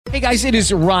Hey guys, it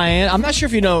is Ryan. I'm not sure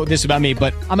if you know this about me,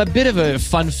 but I'm a bit of a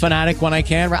fun fanatic when I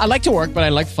can. I like to work, but I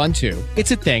like fun too.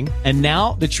 It's a thing. And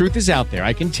now the truth is out there.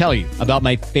 I can tell you about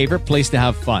my favorite place to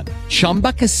have fun.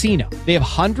 Chumba Casino. They have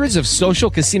hundreds of social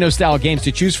casino style games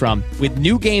to choose from with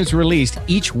new games released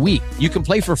each week. You can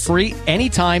play for free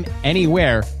anytime,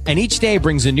 anywhere. And each day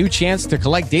brings a new chance to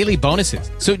collect daily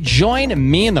bonuses. So join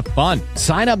me in the fun.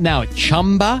 Sign up now at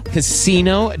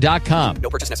ChumbaCasino.com. No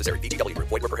purchase necessary. VGW.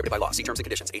 Void where prohibited by law. See terms and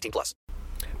conditions. 18+.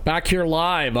 Back here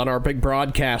live on our big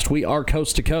broadcast. We are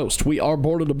coast to coast. We are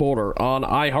border to border on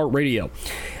iHeartRadio.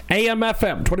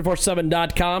 AMFM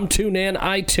 247.com. Tune in,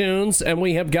 iTunes, and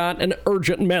we have got an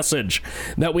urgent message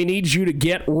that we need you to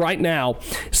get right now.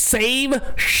 Save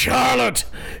Charlotte.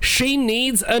 She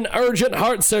needs an urgent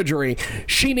heart surgery.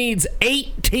 She needs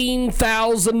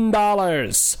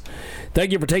 $18,000.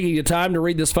 Thank you for taking the time to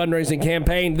read this fundraising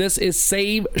campaign. This is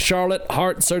Save Charlotte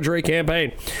Heart Surgery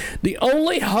Campaign. The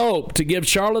only hope to give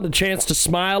Charlotte a chance to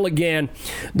smile again.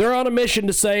 They're on a mission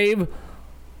to save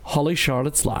Holly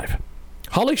Charlotte's life.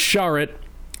 Holly Charlotte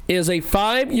is a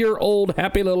 5-year-old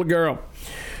happy little girl.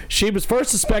 She was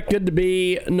first suspected to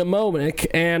be pneumonia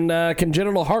and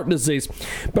congenital heart disease,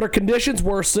 but her conditions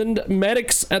worsened.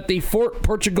 Medics at the Fort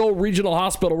Portugal Regional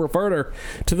Hospital referred her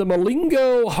to the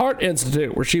Malingo Heart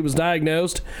Institute, where she was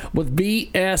diagnosed with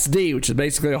VSD, which is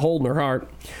basically a hole in her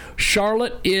heart.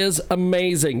 Charlotte is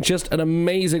amazing, just an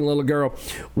amazing little girl.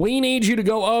 We need you to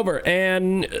go over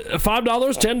and $5,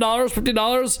 $10,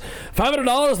 $50, $500,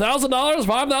 $1,000,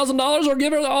 $5,000, or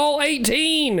give her all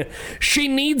 18. She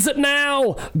needs it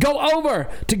now. Go over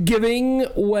to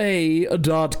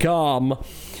givingway.com.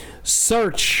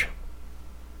 Search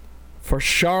for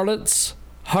Charlotte's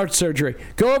heart surgery.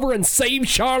 Go over and save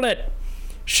Charlotte.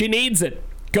 She needs it.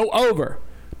 Go over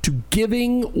to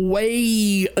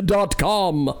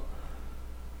givingway.com.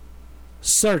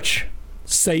 Search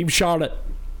Save Charlotte.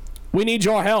 We need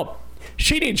your help.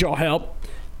 She needs your help.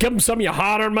 Give them some of your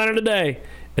hard-earned money today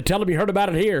and tell them you heard about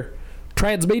it here.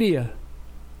 Transmedia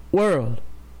World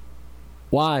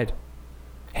Wide.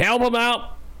 Help them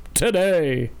out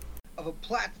today. Of a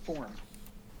platform.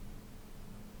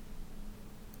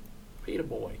 Peter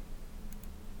boy.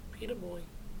 Peter boy.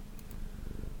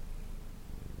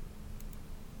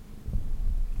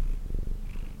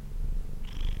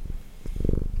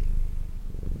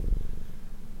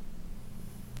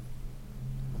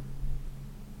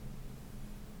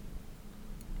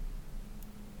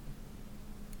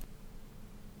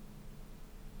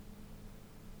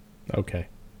 Okay.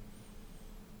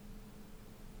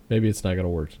 Maybe it's not going to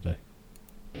work today.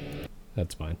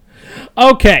 That's fine.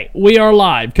 Okay, we are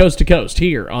live, coast to coast,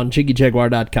 here on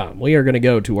JiggyJaguar.com. We are going to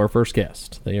go to our first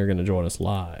guest. They are going to join us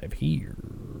live here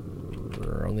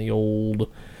on the old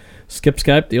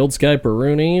Skype, the old Skype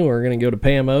Rooney. We're going to go to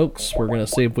Pam Oaks. We're going to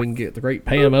see if we can get the great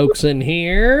Pam Oaks in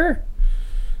here.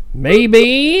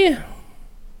 Maybe.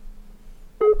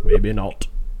 Maybe not.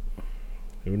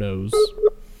 Who knows?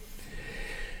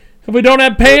 If we don't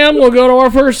have Pam, we'll go to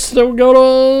our first, we'll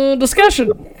go to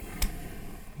discussion,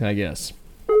 I guess.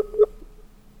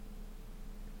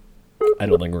 I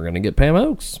don't think we're going to get Pam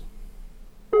Oaks.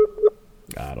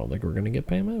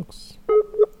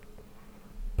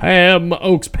 Pam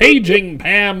Oaks, paging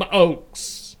Pam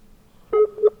Oaks.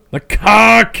 The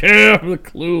car care, the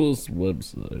clueless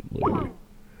website.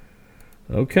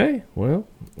 Okay, well,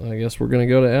 I guess we're going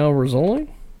to go to Al Rassolli.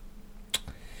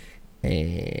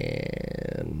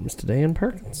 And Mr. Dan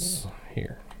Perkins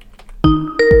here.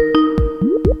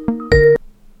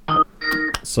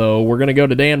 So we're going to go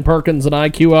to Dan Perkins and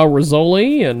IQ Al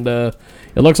Rassolli, and it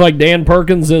looks like Dan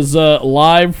Perkins is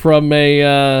live from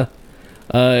a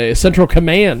central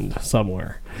command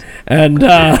somewhere. And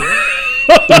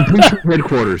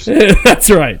headquarters. That's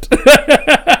right.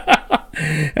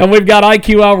 And we've got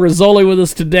IQ Al Rassolli with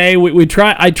us today.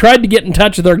 I tried to get in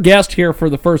touch with our guest here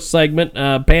for the first segment,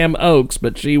 Pam Oaks,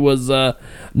 but she was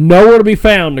nowhere to be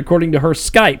found according to her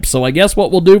Skype. So I guess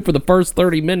what we'll do for the first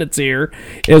 30 minutes here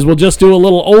is we'll just do a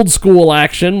little old school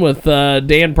action with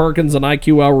Dan Perkins and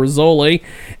IQ Al Rassolli.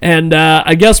 And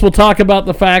I guess we'll talk about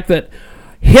the fact that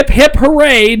hip, hip,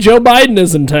 hooray, Joe Biden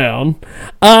is in town.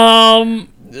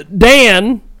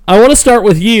 Dan, I want to start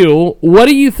with you. What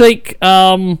do you think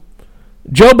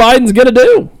Joe Biden's going to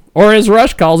do? Or as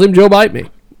Rush calls him, Joe Bite Me.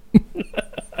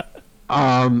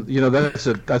 That's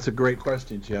a great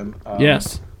question, Jim.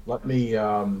 Yes. Let me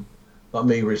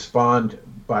respond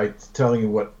by telling you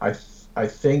what I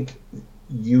think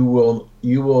you will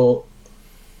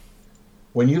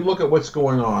when you look at what's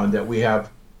going on, that we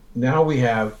have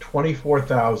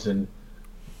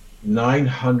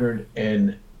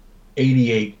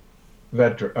 24,988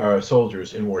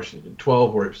 soldiers in Washington.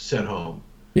 12 were sent home.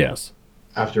 Yes.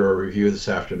 After a review this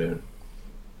afternoon.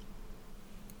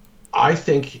 I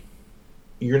think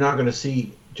you're not going to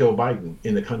see Joe Biden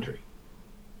in the country.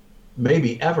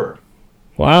 Maybe ever.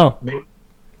 Wow. Maybe,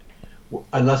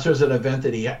 unless there's an event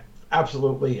that he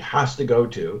absolutely has to go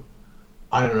to.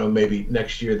 I don't know, maybe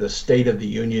next year, the State of the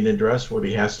Union address, where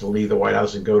he has to leave the White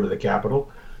House and go to the Capitol,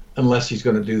 unless he's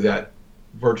going to do that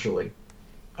virtually.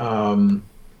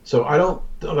 So I don't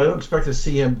expect to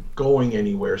see him going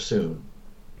anywhere soon.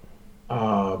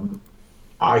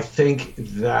 I think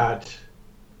that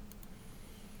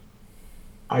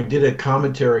I did a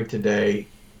commentary today,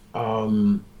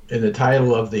 and the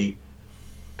title of the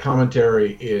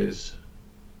commentary is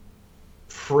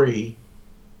Free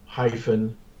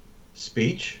hyphen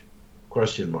speech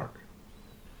question mark.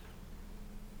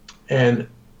 And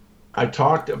I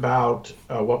talked about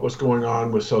what was going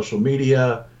on with social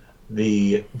media,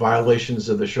 the violations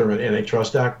of the Sherman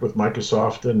Antitrust Act with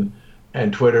Microsoft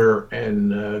and Twitter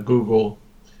and Google.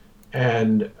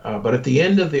 And but at the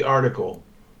end of the article,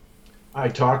 I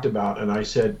talked about, and I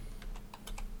said,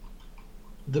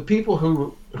 the people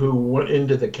who went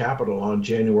into the Capitol on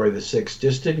January the 6th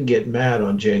just didn't get mad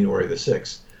on January the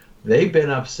 6th. They've been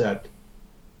upset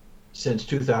since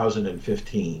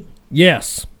 2015.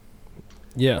 Yes.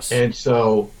 Yes. And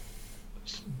so,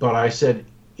 but I said,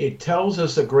 it tells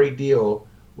us a great deal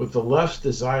with the left's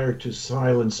desire to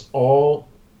silence all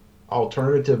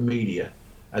alternative media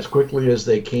as quickly as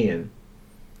they can.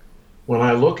 When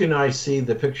I look and I see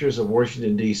the pictures of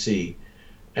Washington, D.C.,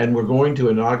 and we're going to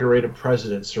inaugurate a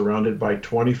president surrounded by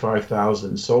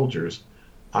 25,000 soldiers,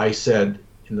 I said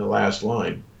in the last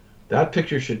line, that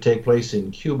picture should take place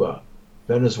in Cuba,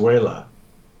 Venezuela,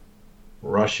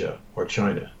 Russia, or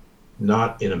China,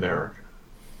 not in America.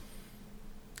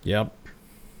 Yep.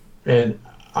 And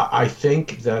I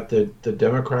think that the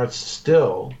Democrats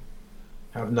still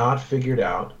have not figured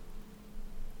out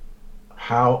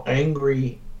how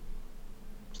angry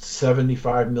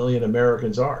 75 million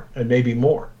Americans are, and maybe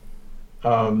more.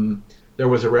 There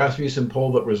was a Rasmussen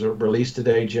poll that was released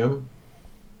today, Jim.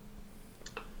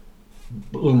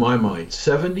 Blew my mind.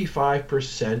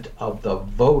 75% of the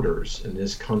voters in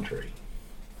this country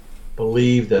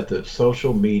believe that the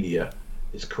social media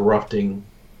is corrupting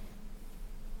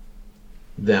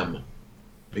them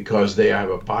because they have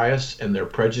a bias and they're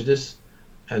prejudiced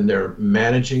and they're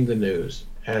managing the news.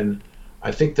 And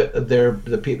I think that the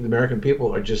American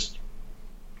people are just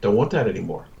don't want that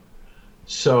anymore.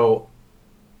 So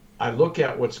I look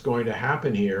at what's going to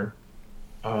happen here.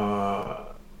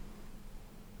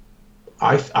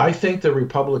 I think the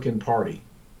Republican Party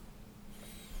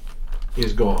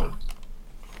is gone.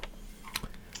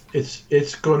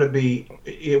 It's going to be.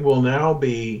 It will now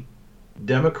be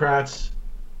Democrats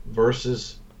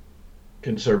versus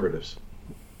conservatives,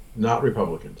 not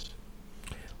Republicans.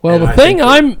 Well, And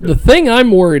the thing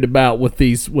I'm worried about with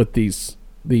these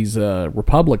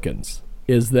Republicans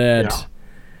is that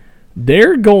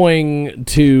they're going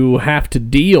to have to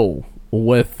deal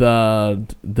with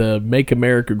the Make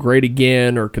America Great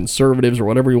Again or conservatives or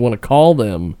whatever you want to call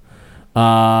them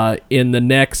in the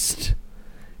next,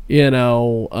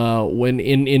 when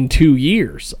in 2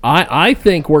 years. I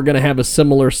think we're going to have a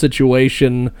similar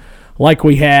situation like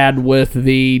we had with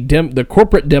the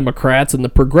corporate Democrats and the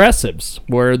progressives,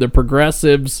 where the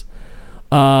progressives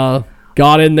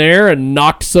got in there and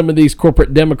knocked some of these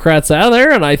corporate Democrats out of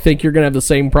there. And I think you're going to have the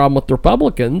same problem with the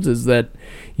Republicans, is that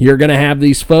you're going to have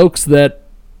these folks that,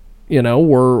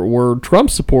 were Trump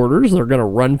supporters. They're going to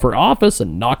run for office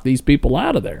and knock these people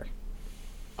out of there.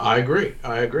 I agree.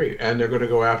 And they're going to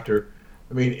go after,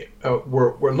 where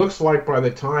it looks like by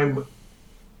the time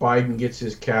Biden gets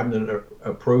his cabinet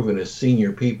approved and his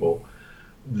senior people,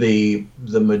 the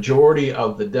majority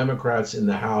of the Democrats in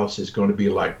the House is going to be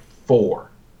like 4.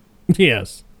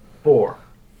 Yes. 4.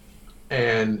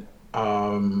 And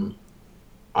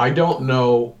I don't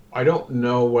know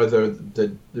whether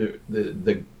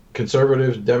the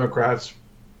conservatives, Democrats,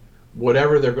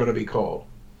 whatever they're going to be called,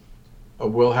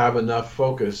 will have enough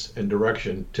focus and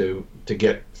direction to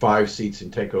get 5 seats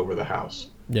and take over the House.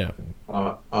 Yeah.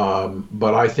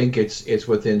 But I think it's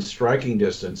within striking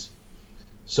distance.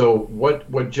 So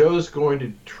what Joe's going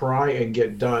to try and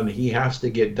get done, he has to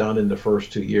get done in the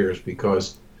first 2 years,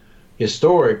 because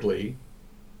historically,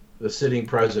 the sitting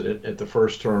president at the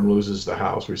first term loses the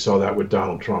House. We saw that with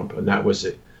Donald Trump, and that was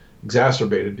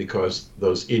exacerbated because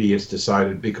those idiots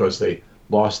decided, because they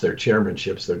lost their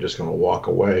chairmanships, they're just going to walk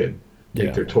away and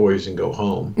take their toys and go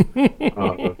home.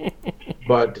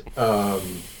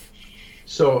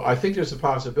 So I think there's a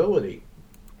possibility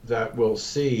that we'll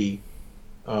see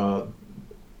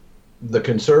the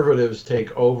conservatives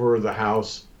take over the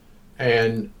House,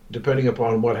 and depending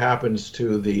upon what happens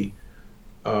to the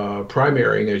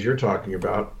primarying, as you're talking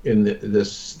about, in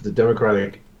the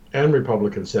Democratic and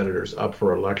Republican senators up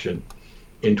for election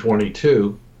in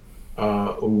 22,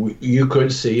 you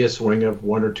could see a swing of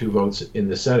 1 or 2 votes in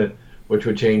the Senate, which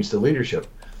would change the leadership.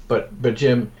 But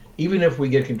Jim, even if we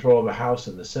get control of the House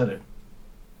and the Senate,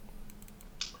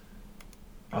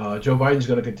 Joe Biden's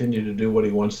going to continue to do what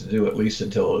he wants to do, at least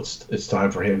until it's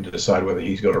time for him to decide whether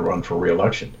he's going to run for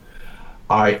re-election.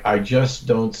 I just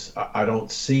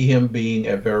don't see him being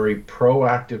a very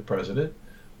proactive president.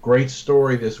 Great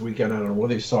story this weekend. I don't know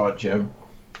whether you saw it, Jim,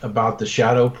 about the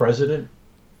shadow president,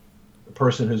 the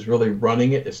person who's really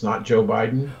running it. It's not Joe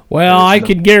Biden. Well, I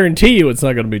can guarantee you it's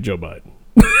not going to be Joe Biden.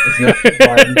 It's not Joe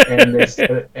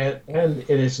Biden, and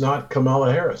it's not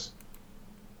Kamala Harris.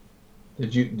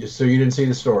 So you didn't see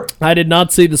the story? I did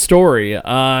not see the story.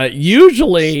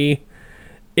 Usually,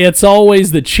 it's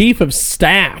always the chief of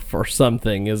staff or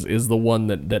something is the one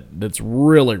that's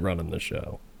really running the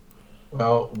show.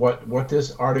 Well, what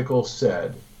this article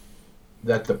said,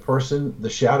 that the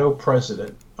shadow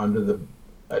president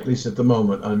at least at the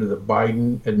moment, under the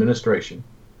Biden administration,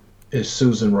 is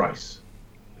Susan Rice.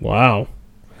 Wow.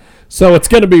 So it's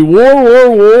going to be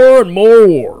war, and more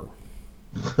war.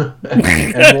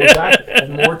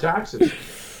 and more taxes.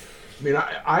 I mean,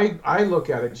 I look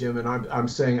at it, Jim, and I'm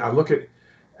saying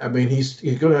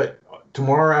he's going to,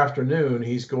 tomorrow afternoon,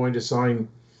 he's going to sign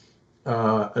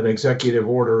an executive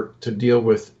order to deal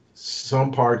with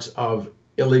some parts of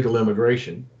illegal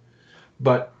immigration.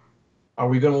 But are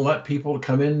we going to let people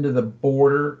come into the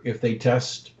border if they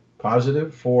test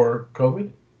positive for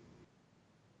COVID?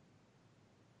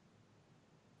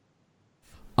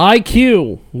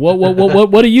 IQ,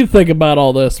 what do you think about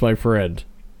all this, my friend?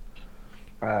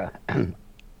 I'm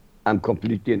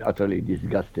completely and utterly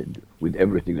disgusted with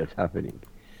everything that's happening.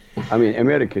 I mean,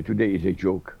 America today is a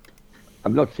joke.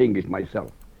 I'm not saying it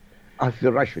myself. Ask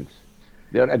the Russians.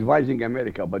 They're advising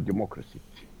America about democracy.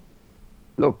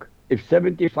 Look, if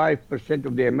 75%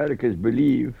 of the Americans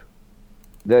believe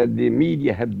that the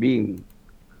media have been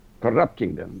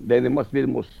corrupting them, then they must be the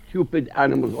most stupid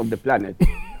animals on the planet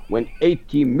when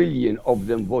 80 million of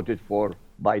them voted for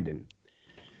Biden.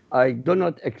 I do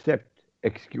not accept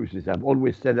excuses. I've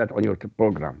always said that on your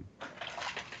program.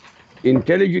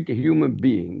 Intelligent human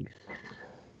beings,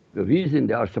 the reason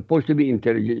they are supposed to be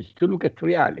intelligent is to look at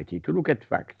reality, to look at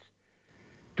facts,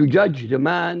 to judge the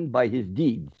man by his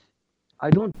deeds.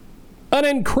 An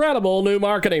incredible new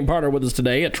marketing partner with us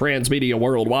today at Transmedia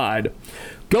Worldwide.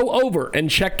 Go over and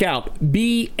check out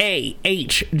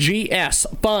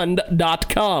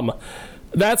BAHGSfund.com.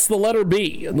 That's the letter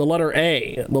B, the letter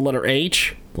A, the letter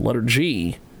H, the letter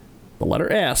G, the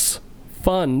letter S,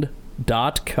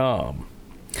 fund.com.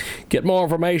 Get more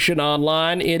information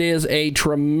online. It is a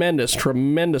tremendous,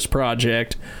 tremendous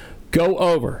project. Go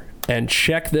over and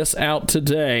check this out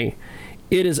today.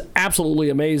 It is absolutely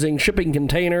amazing. Shipping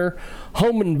container,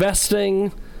 home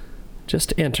investing.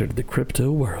 Just entered the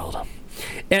crypto world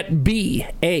at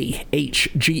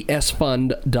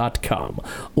BAHGSfund.com.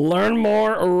 Learn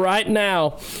more right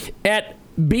now at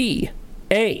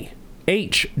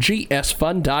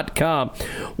BAHGSfund.com.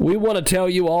 We want to tell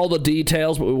you all the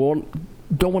details, but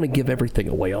don't want to give everything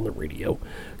away on the radio.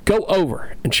 Go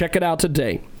over and check it out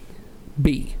today.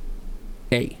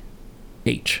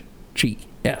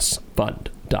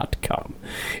 BAHGSfund.com.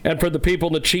 And for the people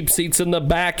in the cheap seats in the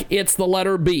back, it's the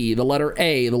letter B, the letter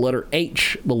A, the letter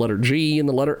H, the letter G, and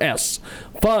the letter S.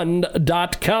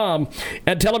 Fund.com.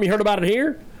 And tell them you heard about it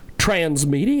here.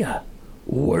 Transmedia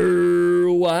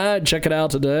Worldwide. Check it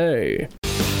out today.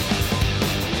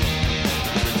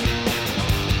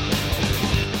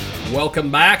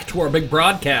 Welcome back to our big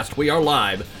broadcast. We are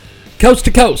live, coast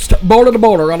to coast, border to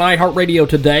border on iHeartRadio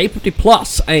today, 50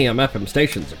 plus AM FM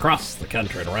stations across the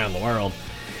country and around the world.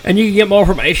 And you can get more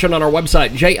information on our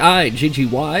website,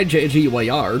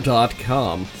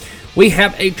 JIGGYJGUAR.com. We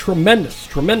have a tremendous,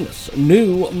 tremendous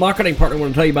new marketing partner I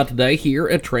want to tell you about today here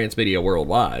at Transmedia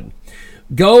Worldwide.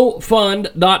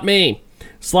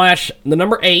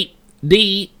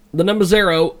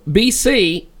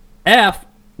 GoFund.me/8D0BC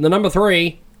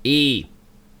F3E.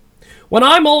 When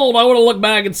I'm old, I want to look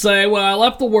back and say, well, I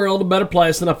left the world a better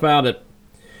place than I found it.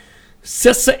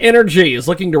 CISA Energy is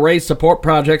looking to raise support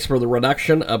projects for the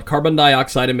reduction of carbon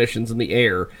dioxide emissions in the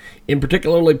air, in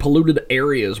particularly polluted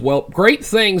areas. Well, great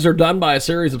things are done by a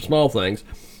series of small things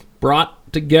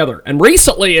brought together. And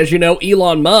recently, as you know,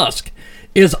 Elon Musk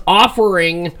is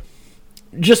offering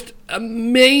just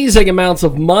amazing amounts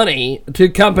of money to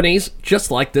companies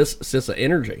just like this CISA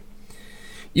Energy.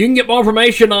 You can get more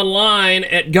information online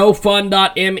at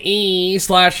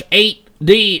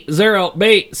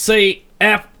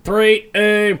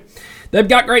gofund.me/8D0BCF3A. They've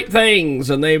got great things,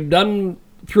 and they've done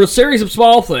through a series of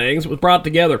small things was brought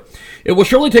together. It will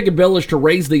surely take a village to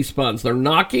raise these funds. They're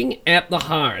knocking at the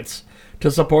hearts to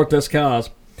support this cause.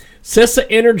 CISA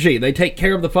Energy, they take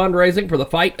care of the fundraising for the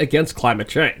fight against climate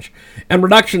change and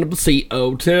reduction of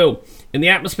CO2 in the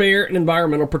atmosphere and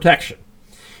environmental protection.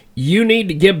 You need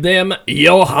to give them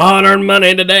your hard-earned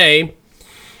money today.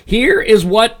 Here is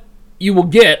what you will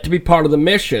get to be part of the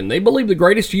mission. They believe the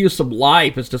greatest use of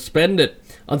life is to spend it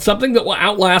on something that will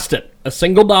outlast it. A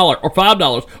single dollar or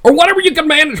 $5 or whatever you can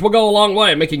manage will go a long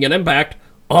way, making an impact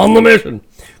on the mission.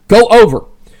 Go over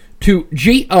to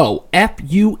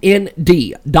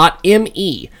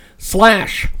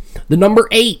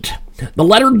gofund.me/8, the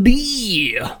letter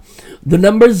D, the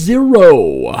number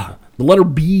 0, the letter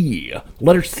B, the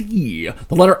letter C,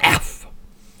 the letter F,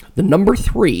 the number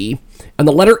 3, and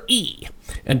the letter E,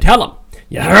 and tell them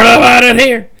you heard about it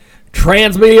here.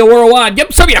 Transmedia Worldwide. Give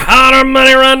them some of your hard-earned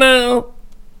money right now.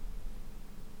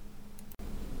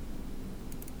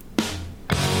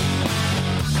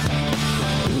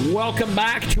 Welcome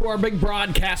back to our big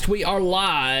broadcast. We are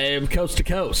live coast to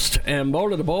coast and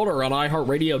border to border on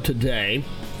iHeartRadio today.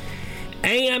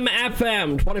 AM,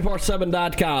 FM,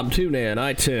 247.com, TuneIn,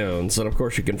 iTunes, and of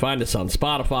course you can find us on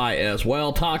Spotify as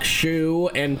well,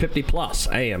 TalkShoe, and 50 plus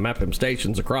AM, FM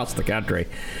stations across the country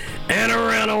and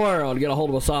around the world. Get a hold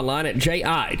of us online at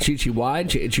Jaguar.com.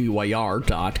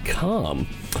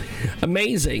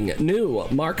 Amazing new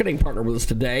marketing partner with us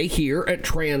today here at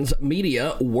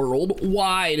Transmedia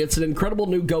Worldwide. It's an incredible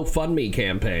new GoFundMe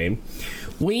campaign.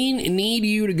 We need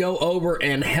you to go over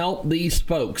and help these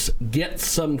folks get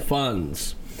some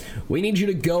funds. We need you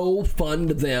to go fund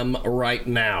them right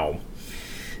now.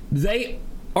 They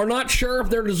are not sure if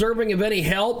they're deserving of any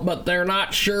help, but they're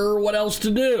not sure what else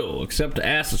to do except to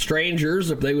ask the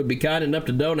strangers if they would be kind enough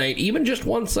to donate even just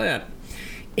 1 cent.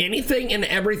 Anything and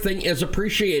everything is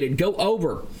appreciated. Go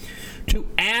over to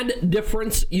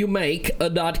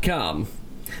adddifferenceyouMake.com.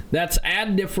 That's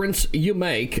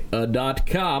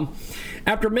adddifferenceyouMake.com.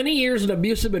 After many years in an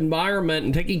abusive environment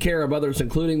and taking care of others,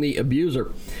 including the abuser,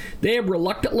 they have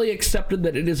reluctantly accepted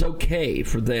that it is okay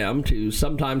for them to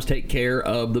sometimes take care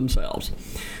of themselves.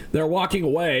 They're walking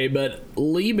away, but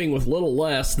leaving with little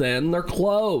less than their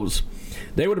clothes.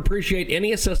 They would appreciate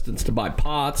any assistance to buy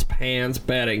pots, pans,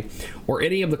 bedding, or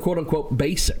any of the quote-unquote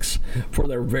basics for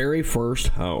their very first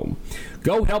home.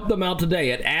 Go help them out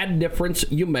today at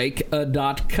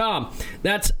adddifferenceyouMake.com.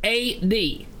 That's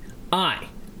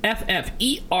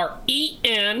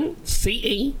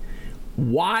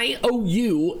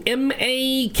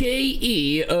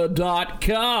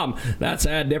That's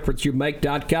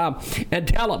adddifferenceyouMake.com. And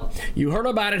tell them you heard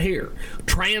about it here.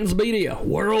 Transmedia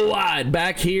Worldwide,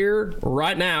 back here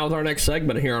right now with our next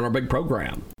segment here on our big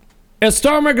program. As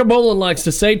Star Maker Bolin likes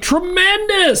to say,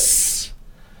 tremendous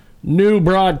new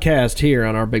broadcast here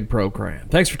on our big program.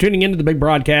 Thanks for tuning into the big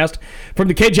broadcast from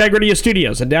the KJAG Radio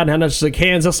Studios in downtown Nashville,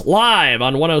 Kansas, live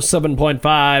on 107.5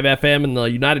 FM in the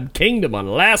United Kingdom on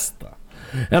Lasta.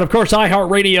 And, of course,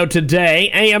 iHeartRadio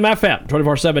today, AM/FM,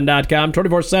 247.com,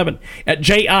 24/7 at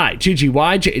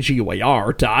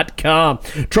JIGGYJGUAR.com.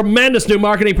 Tremendous new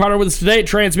marketing partner with us today at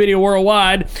Transmedia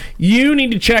Worldwide. You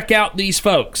need to check out these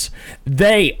folks.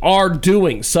 They are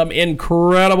doing some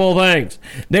incredible things.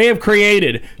 They have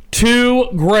created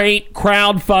 2 great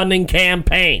crowdfunding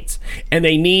campaigns, and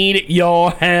they need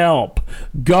your help.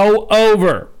 Go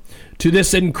over to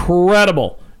this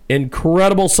incredible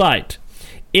site.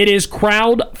 It is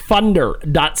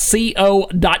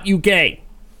crowdfunder.co.uk.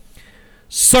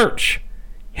 Search,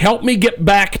 help me get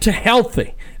back to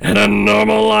healthy and a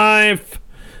normal life.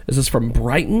 This is from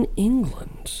Brighton,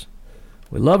 England.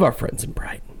 We love our friends in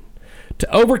Brighton.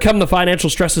 To overcome the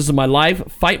financial stresses of my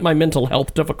life, fight my mental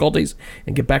health difficulties,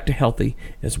 and get back to healthy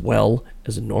as well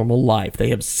as a normal life. They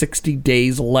have 60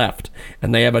 days left,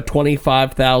 and they have a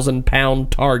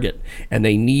 £25,000 target, and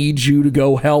they need you to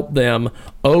go help them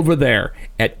over there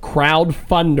at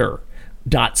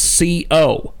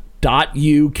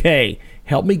crowdfunder.co.uk.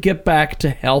 Help me get back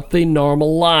to healthy,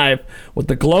 normal life. With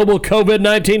the global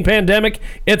COVID-19 pandemic,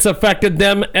 it's affected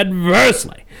them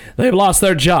adversely. They've lost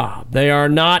their job. They are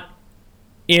not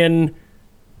in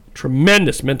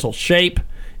tremendous mental shape,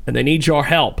 and they need your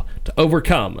help to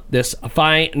overcome this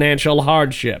financial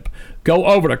hardship. Go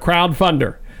over to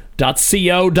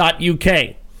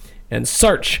crowdfunder.co.uk and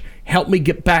search help me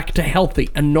get back to healthy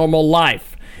and normal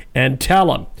life, and tell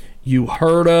them you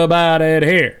heard about it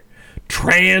here.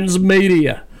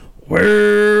 Transmedia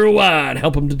Worldwide.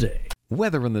 Help them today.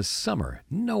 Weather in the summer,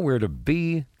 nowhere to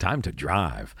be, time to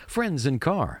drive. Friends in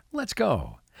car, let's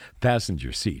go.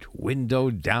 Passenger seat,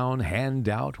 window down, hand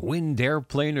out, wind,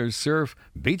 airplane, or surf,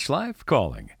 beach life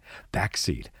calling. Back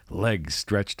seat, legs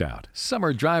stretched out,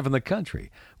 summer drive in the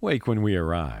country, wake when we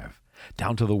arrive.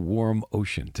 Down to the warm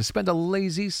ocean to spend a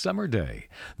lazy summer day.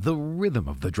 The rhythm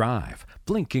of the drive,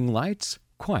 blinking lights,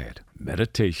 quiet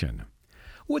meditation.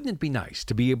 Wouldn't it be nice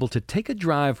to be able to take a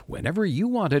drive whenever you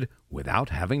wanted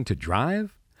without having to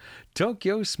drive?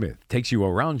 Tokyo Smith takes you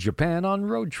around Japan on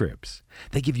road trips.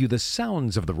 They give you the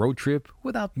sounds of the road trip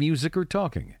without music or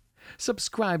talking.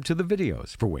 Subscribe to the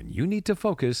videos for when you need to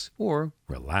focus or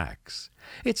relax.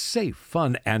 It's safe,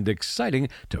 fun, and exciting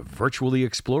to virtually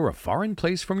explore a foreign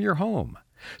place from your home.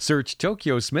 Search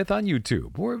Tokyo Smith on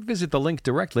YouTube or visit the link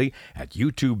directly at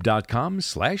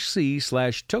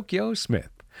youtube.com/c/Tokyo Smith.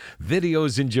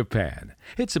 Videos in Japan.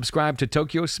 Hit subscribe to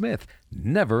Tokyo Smith.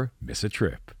 Never miss a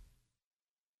trip.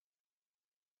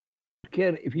 I don't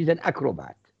care if he's an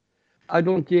acrobat. I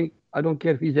don't care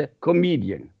if he's a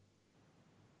comedian.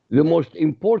 The most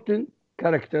important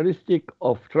characteristic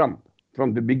of Trump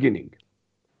from the beginning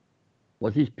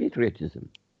was his patriotism.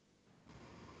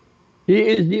 He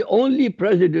is the only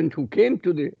president who came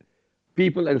to the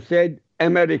people and said,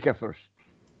 America first.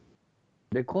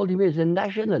 They called him as a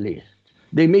nationalist.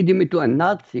 They made him into a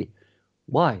Nazi.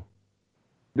 Why?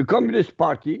 The Communist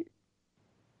Party,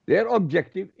 their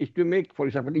objective is to make, for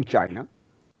example, in China,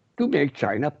 to make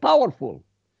China powerful.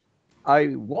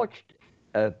 I watched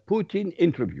a Putin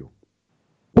interview,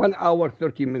 1 hour,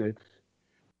 30 minutes,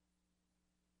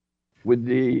 with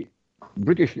the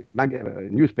British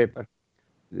newspaper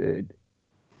to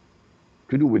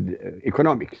do with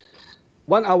economics.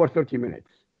 1 hour, 30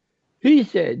 minutes. He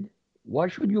said, why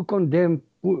should you condemn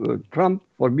Trump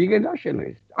for being a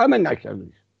nationalist? I'm a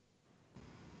nationalist.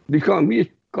 The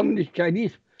communist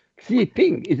Chinese Xi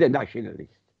Jinping is a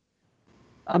nationalist.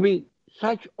 I mean,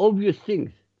 such obvious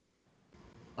things.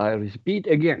 I repeat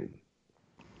again,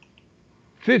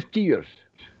 50 years,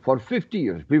 for 50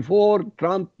 years, before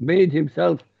Trump made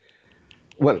himself,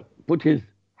 put his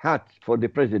hat for the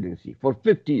presidency, for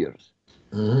 50 years,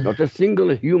 not a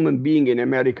single human being in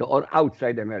America or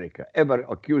outside America ever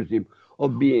accused him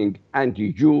of being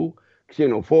anti-Jew,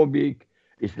 xenophobic,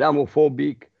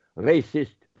 Islamophobic,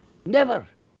 racist. Never.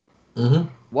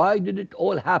 Why did it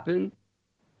all happen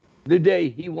the day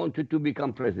he wanted to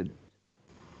become president?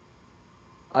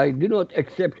 I do not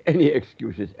accept any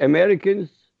excuses. Americans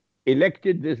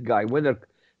elected this guy, whether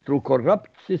through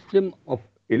corrupt system of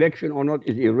election or not,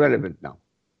 is irrelevant now.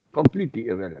 Completely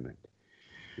irrelevant.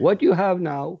 What you have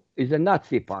now is a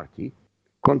Nazi party,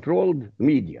 controlled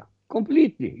media.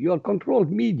 Completely. You are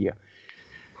controlled media.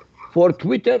 For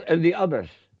Twitter and the others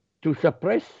to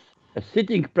suppress a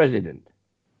sitting president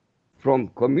from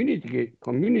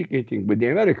communicating with the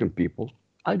American people,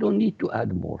 I don't need to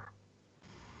add more.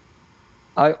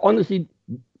 I honestly,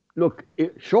 look,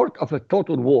 short of a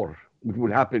total war, which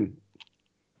would happen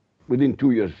within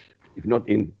 2 years, if not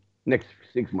in next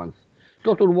 6 months.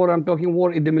 Total war, I'm talking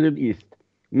war in the Middle East,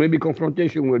 maybe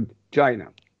confrontation with China.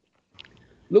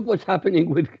 Look what's happening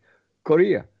with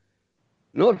Korea.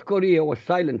 North Korea was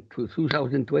silent to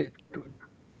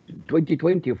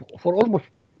 2020 for almost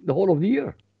the whole of the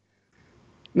year.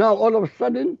 Now, all of a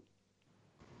sudden,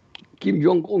 Kim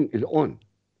Jong-un is on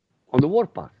the war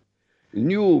path.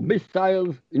 New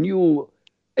missiles, new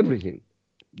everything.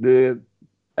 The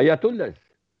Ayatollahs,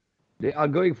 they are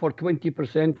going for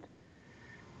 20%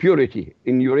 purity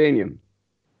in uranium.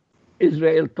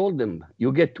 Israel told them,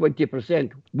 you get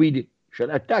 20%, we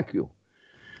shall attack you.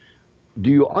 Do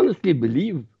you honestly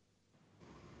believe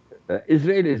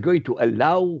Israel is going to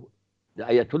allow the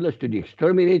Ayatollahs to be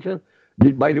exterminated?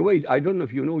 By the way, I don't know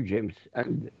if you know, James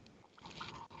and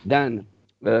Dan,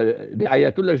 the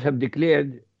Ayatollahs have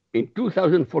declared in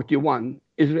 2041,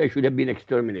 Israel should have been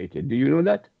exterminated. Do you know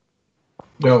that?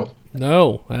 No.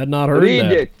 No, I had not heard Read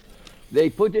that. it. They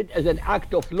put it as an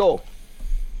act of law.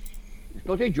 It's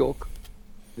not a joke.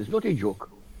 It's not a joke.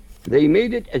 They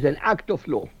made it as an act of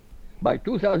law. By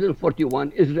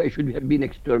 2041, Israel should have been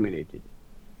exterminated.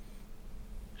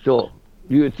 So,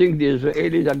 do you think the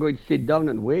Israelis are going to sit down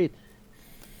and wait?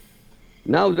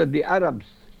 Now that the Arabs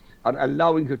are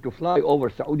allowing her to fly over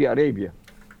Saudi Arabia,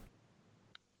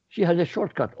 she has a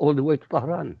shortcut all the way to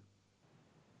Tehran.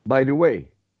 By the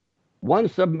way, one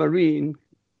submarine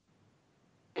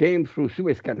came through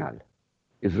Suez Canal,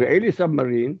 Israeli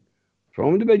submarine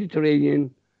from the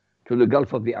Mediterranean to the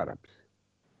Gulf of the Arabs.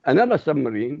 Another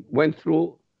submarine went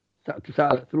through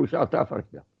South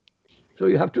Africa. So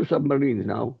you have two submarines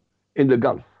now in the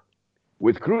Gulf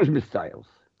with cruise missiles.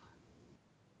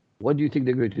 What do you think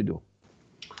they're going to do?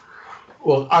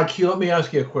 Well, IQ, let me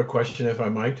ask you a quick question, if I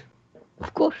might.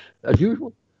 Of course, as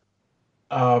usual.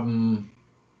 Um,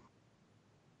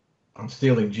 I'm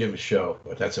stealing Jim's show,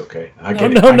 but that's okay. No. accused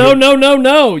of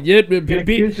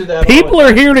that all People the are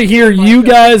time. here to hear My you show.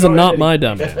 guys Go and not ahead. my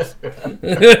dumbass.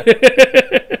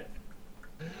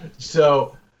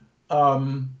 So,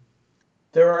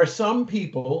 there are some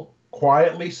people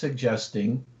quietly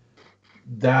suggesting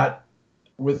that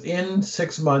within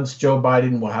 6 months, Joe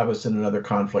Biden will have us in another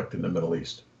conflict in the Middle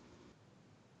East.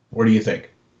 What do you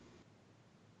think?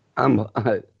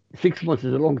 6 months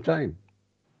is a long time.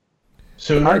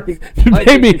 Sooner? I think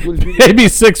it will be. maybe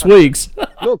 6 weeks.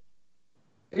 Look,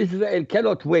 Israel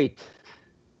cannot wait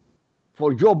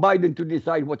for Joe Biden to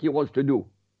decide what he wants to do.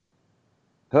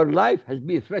 Her life has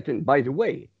been threatened, by the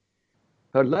way.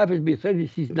 Her life has been threatened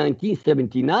since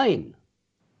 1979.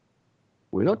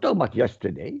 We're not talking about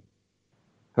yesterday.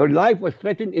 Her life was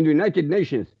threatened in the United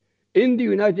Nations. In the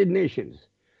United Nations,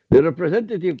 the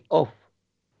representative of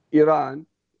Iran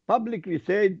publicly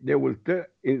said they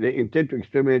intend to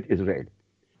exterminate Israel.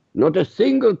 Not a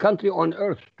single country on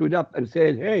earth stood up and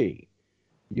said, hey,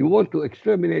 you want to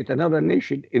exterminate another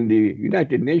nation in the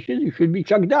United Nations, you should be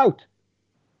chucked out.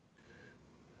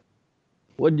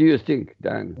 What do you think,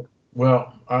 Dan?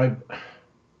 Well, I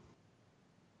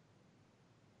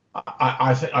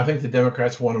think the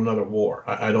Democrats want another war.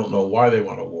 I don't know why they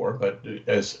want a war, but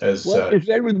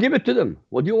Israel will give it to them.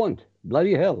 What do you want?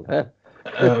 Bloody hell. Huh?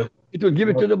 It will give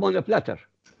it to them on a platter.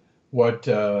 what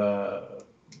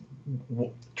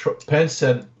Pence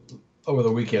said over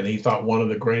the weekend, he thought one of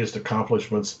the greatest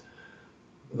accomplishments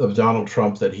of Donald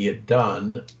Trump that he had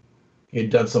done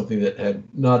something that had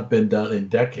not been done in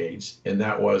decades, and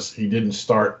that was he didn't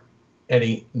start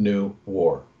any new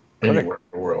war anywhere in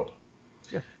the world.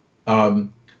 Yeah.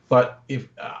 But if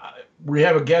we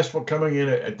have a guest coming in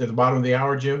at the bottom of the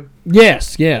hour, Jim.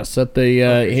 Yes. At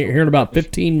the here in about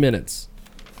 15 minutes.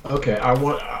 Okay, I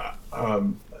want.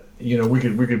 We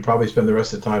could probably spend the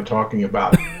rest of the time talking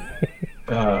about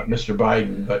Mr.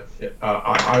 Biden, but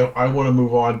I want to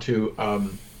move on to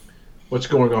what's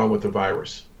going on with the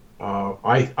virus.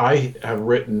 I have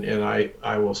written, and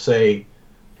I will say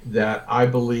that I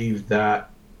believe that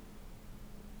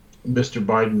Mr.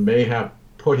 Biden may have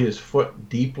put his foot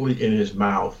deeply in his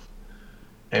mouth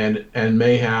and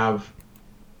may have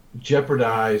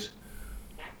jeopardized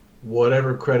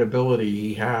whatever credibility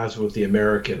he has with the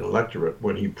American electorate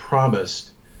when he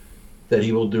promised that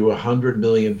he will do 100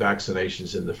 million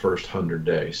vaccinations in the first 100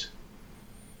 days.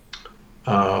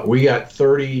 We got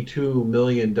 32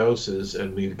 million doses,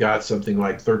 and we've got something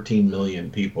like 13 million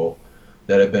people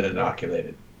that have been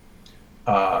inoculated.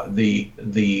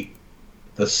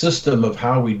 The system of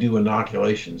how we do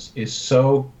inoculations is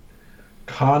so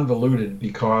convoluted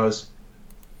because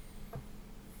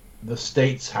the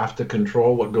states have to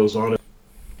control what goes on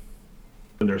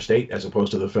in their state as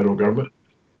opposed to the federal government.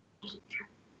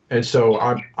 And so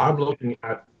I'm looking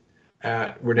at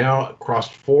we're now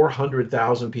crossed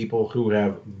 400,000 people who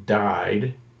have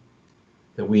died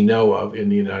that we know of in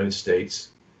the United States,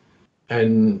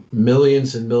 and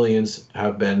millions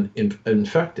have been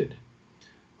infected.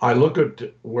 I look at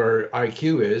where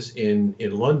IQ is in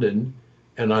London,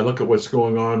 and I look at what's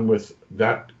going on with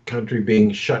that country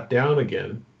being shut down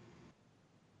again.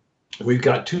 We've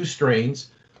got two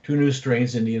new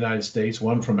strains in the United States,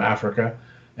 one from Africa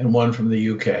and one from the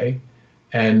UK.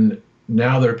 And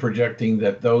now they're projecting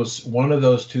that one of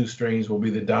those two strains will be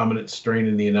the dominant strain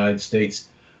in the United States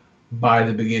by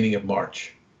the beginning of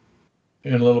March,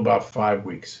 in a little about 5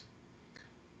 weeks.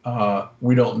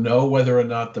 We don't know whether or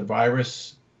not the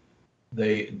virus,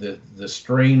 the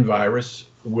strain virus,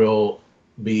 will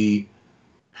be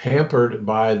hampered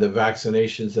by the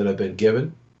vaccinations that have been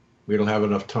given. We don't have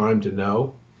enough time to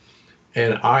know.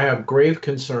 And I have grave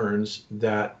concerns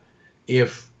that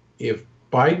if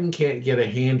Biden can't get a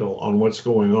handle on what's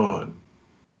going on,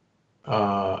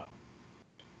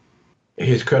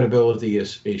 his credibility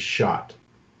is shot,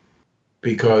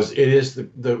 because it is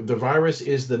the virus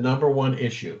is the number one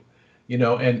issue,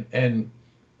 and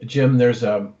Jim, there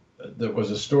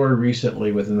was a story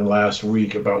recently within the last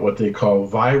week about what they call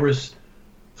virus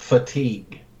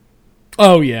fatigue.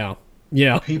 Oh yeah.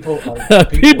 People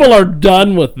are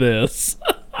done with this.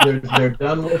 They're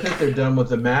done with it. They're done with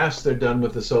the mask. They're done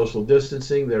with the social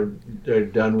distancing. They're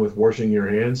done with washing your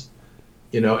hands.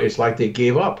 It's like they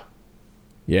gave up.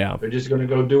 Yeah. They're just going to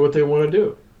go do what they want to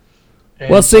do. And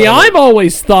well, see, I've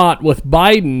always thought with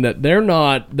Biden that they're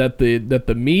not, that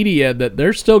the media, that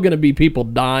there's still going to be people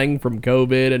dying from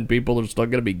COVID and people are still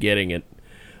going to be getting it.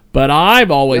 But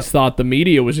I've always thought the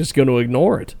media was just going to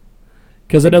ignore it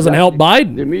because it doesn't help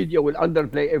Biden. The media will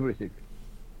underplay everything.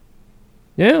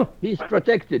 Yeah. He's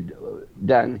protected,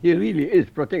 Dan. He really is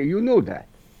protected. You know that.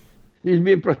 He's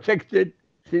been protected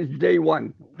since day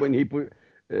one when he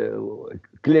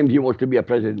claimed he wants to be a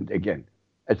president again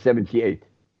at 78.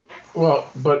 Well,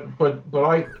 but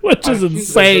I Which is I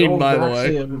insane, use by an the old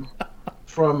way. axiom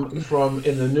from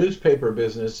in the newspaper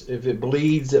business. If it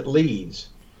bleeds, it leads.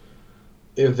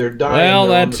 If they're dying, Well,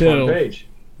 they're on that the front too. page.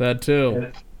 That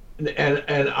too.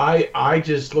 And I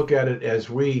just look at it as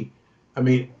I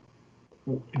mean,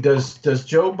 does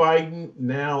Joe Biden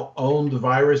now own the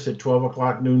virus at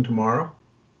 12:00 noon tomorrow?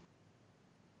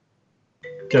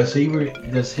 Does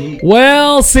he?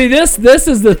 Well, see, this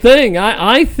is the thing.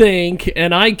 I think,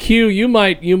 and IQ,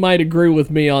 you might agree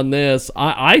with me on this.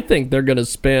 I think they're going to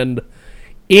spend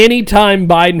anytime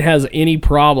Biden has any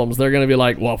problems, they're going to be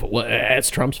like, well, it's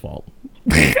Trump's fault.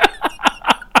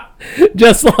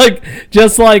 just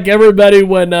like everybody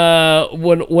when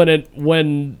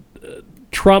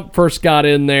Trump first got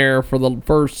in there for the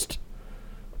first,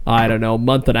 I don't know,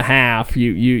 month and a half,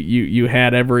 you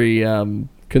had every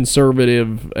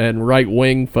conservative and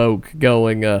right-wing folk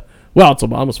going, well, it's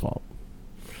Obama's fault.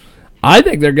 I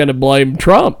think they're going to blame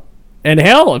Trump. And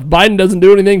hell, if Biden doesn't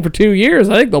do anything for 2 years,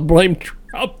 I think they'll blame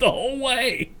Trump the whole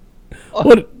way.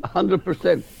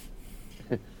 100%.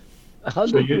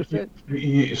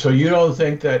 100%. So you don't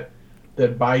think that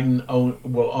Biden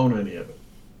will own any of it?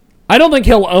 I don't think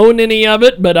he'll own any of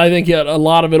it, but I think a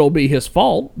lot of it will be his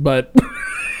fault. But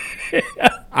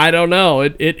I don't know.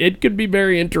 It could be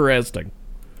very interesting.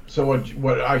 So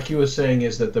what IQ is saying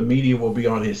is that the media will be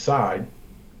on his side,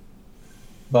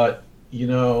 but I don't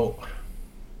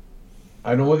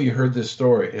know whether you heard this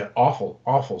story. An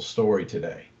awful story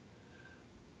today.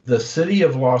 The city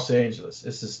of Los Angeles.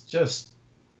 This is just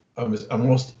almost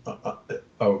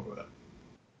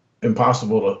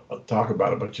impossible to talk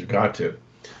about it, but you've got to.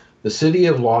 The city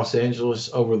of Los Angeles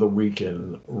over the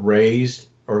weekend raised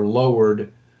or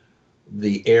lowered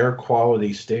the air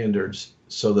quality standards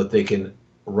so that they can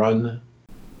run.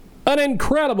 An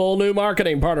incredible new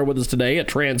marketing partner with us today at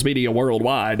Transmedia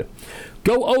Worldwide.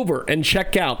 Go over and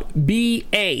check out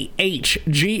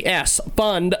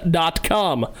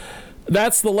BAHGSfund.com.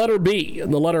 That's the letter B,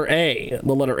 the letter A,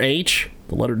 the letter H,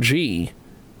 the letter G,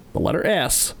 the letter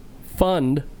S,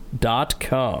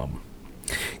 fund.com.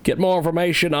 Get more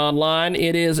information online.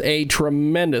 It is a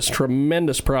tremendous,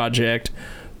 tremendous project.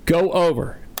 Go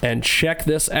over and check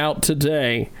this out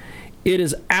today. It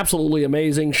is absolutely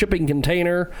amazing. Shipping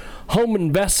container, home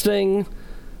investing.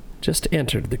 Just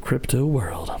entered the crypto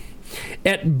world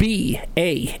at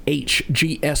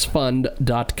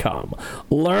BAHGSfund.com.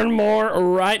 Learn more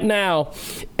right now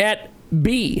at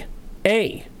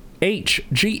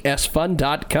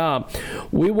BAHGSfund.com.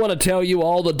 We want to tell you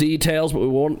all the details, but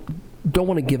don't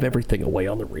want to give everything away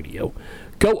on the radio.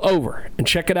 Go over and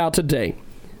check it out today.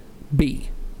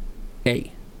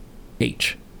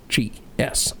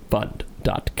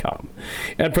 BAHGSfund.com.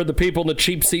 And for the people in the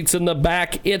cheap seats in the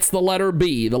back, it's the letter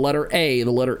B, the letter A,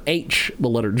 the letter H, the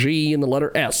letter G, and the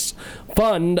letter S.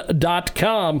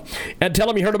 Fund.com. And tell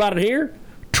them you heard about it here.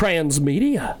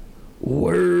 Transmedia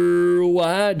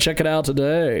Worldwide. Check it out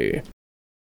today.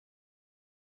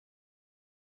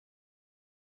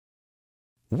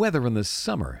 Weather in the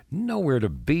summer, nowhere to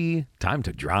be, time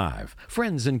to drive.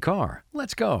 Friends in car,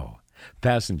 let's go.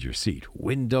 Passenger seat,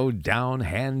 window down,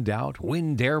 hand out,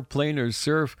 wind, airplane, or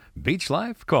surf, beach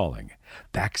life calling.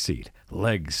 Back seat,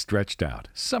 legs stretched out,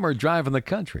 summer drive in the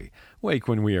country, wake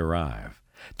when we arrive.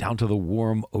 Down to the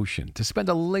warm ocean to spend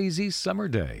a lazy summer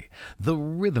day. The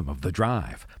rhythm of the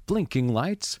drive, blinking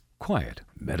lights, quiet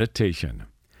meditation.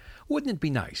 Wouldn't it be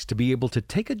nice to be able to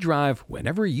take a drive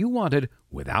whenever you wanted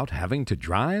without having to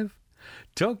drive?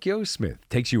 Tokyo Smith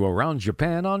takes you around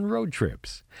Japan on road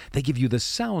trips. They give you the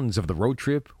sounds of the road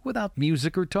trip without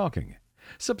music or talking.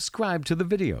 Subscribe to the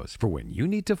videos for when you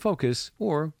need to focus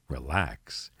or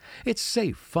relax. It's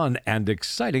safe, fun, and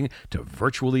exciting to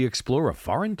virtually explore a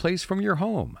foreign place from your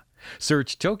home.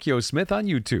 Search Tokyo Smith on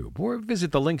YouTube or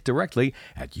visit the link directly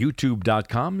at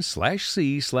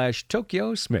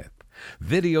youtube.com/c/Tokyo Smith.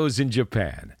 Videos in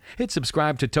Japan. Hit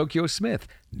subscribe to Tokyo Smith.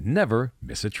 Never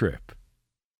miss a trip.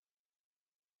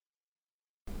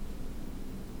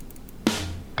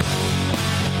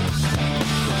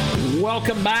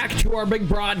 Welcome back to our big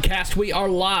broadcast. We are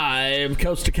live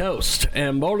coast to coast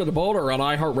and boulder to boulder on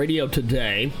iHeartRadio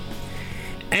today.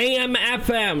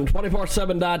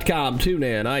 AMFM247.com, tune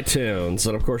in, iTunes,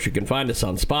 and of course you can find us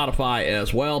on Spotify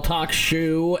as well. Talk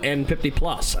Shoe and 50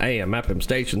 plus AM/FM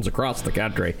stations across the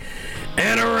country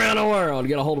and around the world.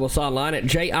 Get a hold of us online at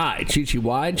Jaguar.com.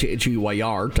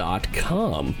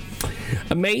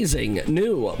 Amazing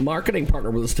new marketing partner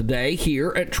with us today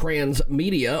here at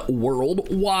Transmedia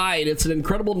Worldwide. It's an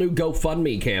incredible new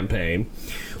GoFundMe campaign.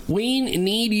 We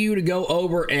need you to go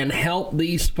over and help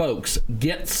these folks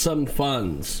get some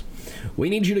funds. We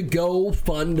need you to go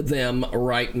fund them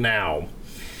right now.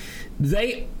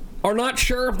 They are not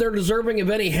sure if they're deserving of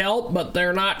any help, but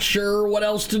they're not sure what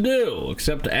else to do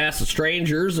except to ask the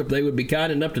strangers if they would be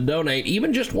kind enough to donate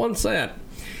even just 1 cent.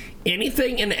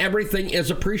 Anything and everything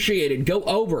is appreciated. Go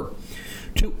over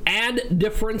to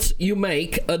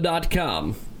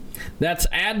adddifferenceyouMake.com. That's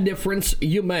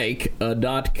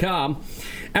adddifferenceyouMake.com.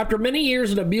 After many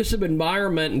years in an abusive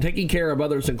environment and taking care of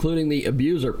others, including the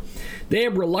abuser, they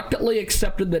have reluctantly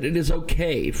accepted that it is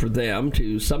okay for them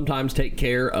to sometimes take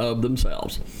care of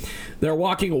themselves. They're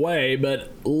walking away,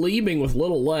 but leaving with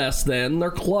little less than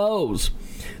their clothes.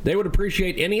 They would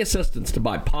appreciate any assistance to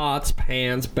buy pots,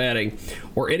 pans, bedding,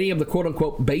 or any of the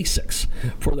quote-unquote basics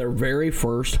for their very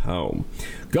first home.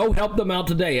 Go help them out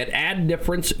today at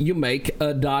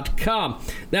adddifferenceyouMake.com.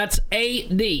 That's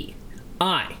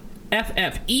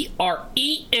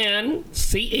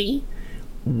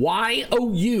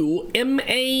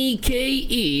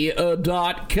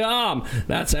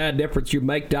That's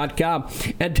adddifferenceyouMake.com.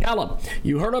 And tell them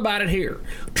you heard about it here.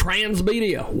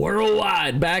 Transmedia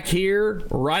Worldwide, back here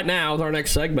right now with our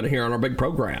next segment here on our big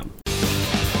program.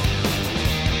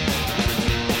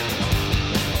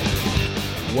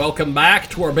 Welcome back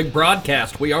to our big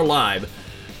broadcast. We are live,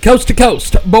 coast to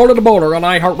coast, border to border on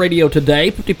iHeartRadio today,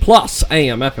 50 plus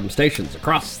AM/FM stations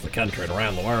across the country and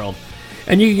around the world.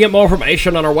 And you can get more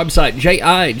information on our website,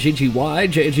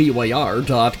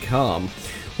 JIGGYJGUAR.com.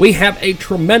 We have a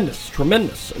tremendous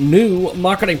new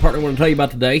marketing partner I want to tell you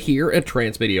about today here at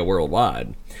Transmedia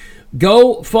Worldwide.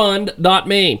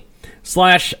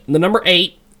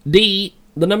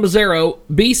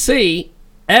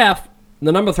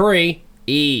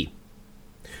 GoFund.me/8D0BCF3E.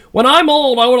 When I'm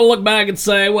old, I want to look back and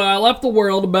say, well, I left the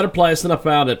world a better place than I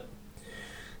found it.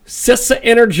 CISA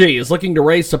Energy is looking to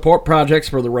raise support projects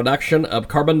for the reduction of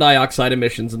carbon dioxide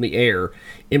emissions in the air,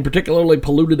 in particularly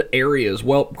polluted areas.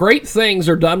 Well, great things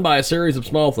are done by a series of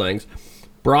small things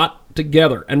brought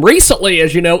together. And recently,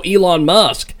 as you know, Elon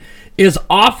Musk is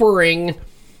offering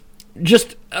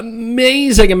just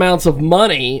amazing amounts of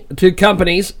money to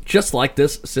companies just like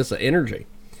this CISA Energy.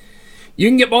 You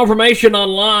can get more information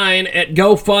online at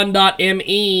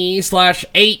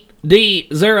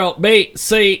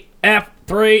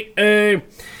gofund.me/8D0BCF3E.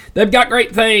 They've got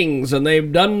great things, and they've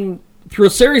done through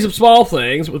a series of small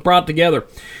things that was brought together.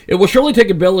 It will surely take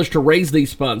a village to raise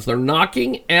these funds. They're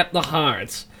knocking at the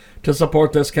hearts to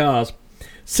support this cause.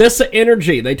 CISA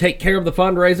Energy, they take care of the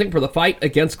fundraising for the fight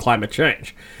against climate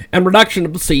change and reduction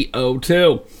of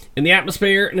CO2 in the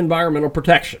atmosphere and environmental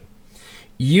protection.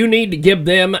 You need to give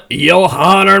them your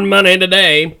hard-earned money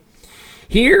today.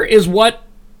 Here is what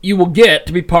you will get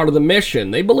to be part of the mission.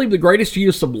 They believe the greatest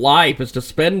use of life is to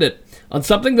spend it on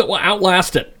something that will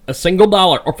outlast it. A single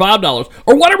dollar or $5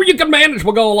 or whatever you can manage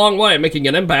will go a long way, making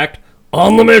an impact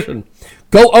on the mission.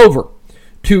 Go over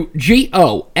to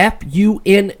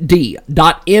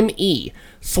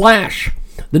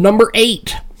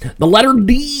GOFUND.me/8, the letter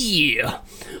D,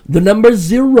 the number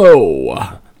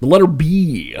 0, the letter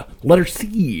B, the letter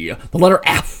C, the letter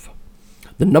F,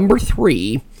 the number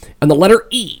 3, and the letter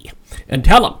E. And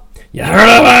tell them you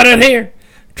heard about it here.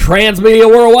 Transmedia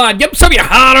Worldwide. Give them some of your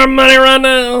hard-earned money right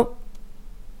now.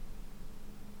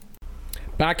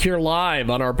 Back here live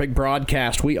on our big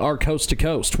broadcast. We are coast to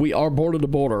coast. We are border to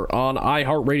border on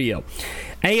iHeartRadio.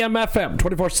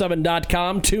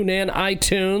 AMFM247.com. Tune in,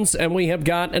 iTunes, and we have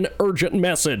got an urgent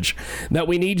message that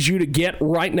we need you to get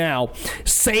right now.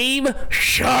 Save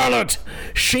Charlotte.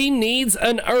 She needs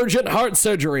an urgent heart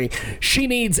surgery. She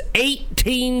needs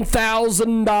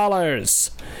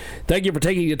 $18,000. Thank you for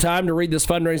taking the time to read this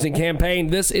fundraising campaign.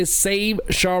 This is Save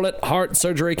Charlotte Heart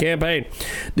Surgery Campaign.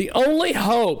 The only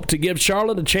hope to give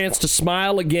Charlotte a chance to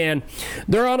smile again.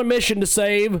 They're on a mission to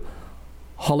save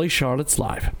Holly Charlotte's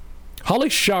life. Holly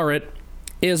Charlotte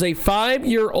is a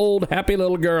 5-year-old happy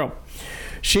little girl.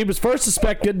 She was first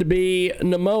suspected to be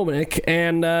pneumonic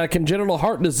and congenital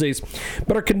heart disease,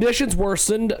 but her conditions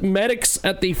worsened. Medics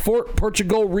at the Fort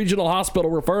Portugal Regional Hospital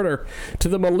referred her to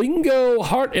the Malingo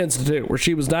Heart Institute, where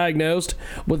she was diagnosed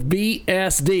with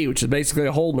VSD, which is basically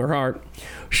a hole in her heart.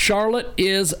 Charlotte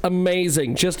is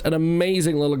amazing, just an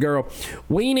amazing little girl.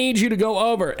 We need you to go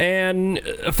over and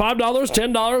 $5,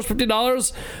 $10,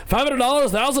 $50, $500,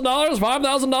 $1,000,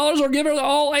 $5,000, or give her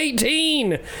all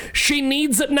 18. She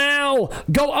needs it now.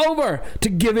 Go over to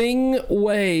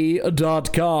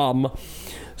givingway.com.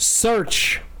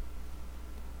 Search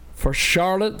for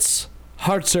Charlotte's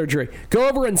heart surgery. Go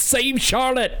over and save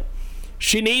Charlotte.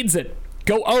 She needs it.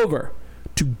 Go over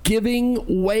to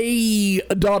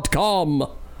givingway.com.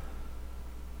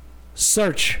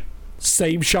 Search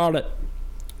Save Charlotte.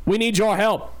 We need your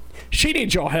help. She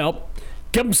needs your help.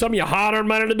 Give them some of your hard-earned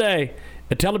money today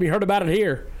and tell them you heard about it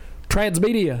here.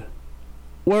 Transmedia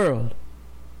World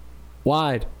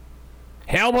Wide.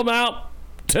 Help them out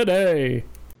today.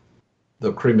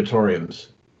 The crematoriums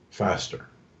faster.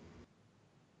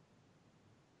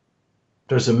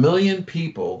 There's 1 million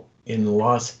people in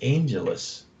Los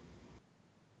Angeles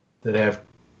that have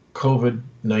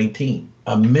COVID-19.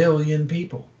 1 million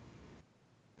people.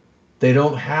 They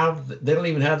don't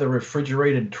even have the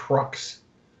refrigerated trucks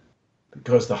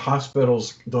because the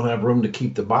hospitals don't have room to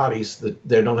keep the bodies.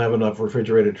 They don't have enough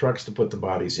refrigerated trucks to put the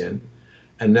bodies in.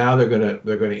 And now they're going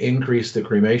to increase the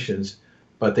cremations,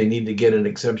 but they need to get an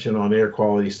exemption on air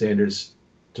quality standards.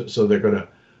 So they're going to,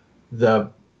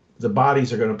 the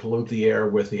bodies are going to pollute the air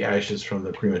with the ashes from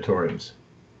the crematoriums.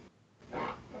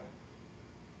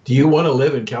 Do you want to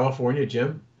live in California,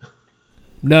 Jim?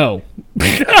 No.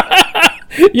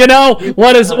 You know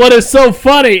what is so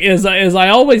funny is I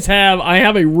always have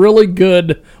a really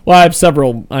good, well, I have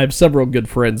several good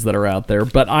friends that are out there,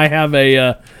 but I have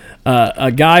a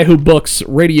guy who books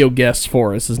radio guests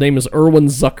for us. His name is Erwin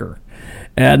Zucker,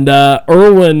 and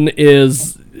Erwin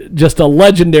is just a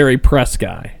legendary press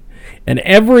guy, and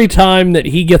every time that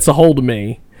he gets a hold of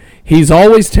me, he's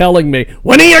always telling me,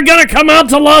 when are you gonna come out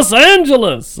to Los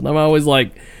Angeles? And I'm always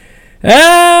like,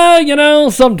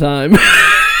 sometime.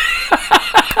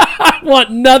 I want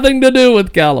nothing to do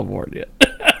with California.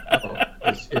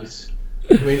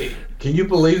 Can you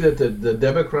believe that the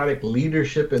Democratic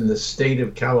leadership in the state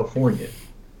of California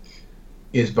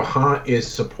is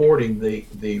supporting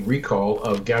the recall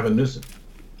of Gavin Newsom,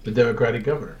 the Democratic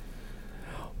governor?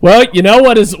 Well, you know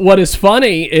what is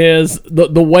funny is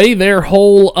the way their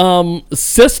whole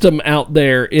system out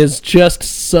there is just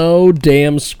so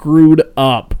damn screwed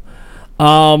up.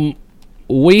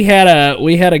 We had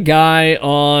a guy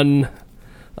on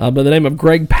by the name of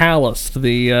Greg Palast,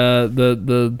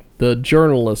 the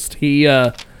journalist. He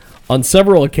on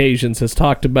several occasions has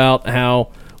talked about how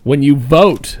when you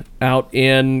vote out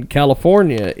in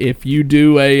California, if you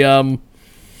do one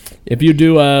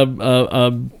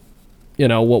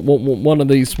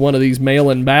of these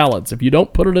mail-in ballots, if you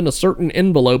don't put it in a certain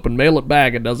envelope and mail it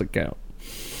back, it doesn't count.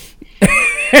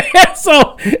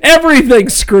 So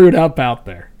everything's screwed up out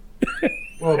there.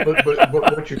 Well, but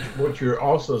what you're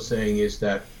also saying is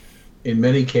that in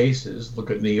many cases, look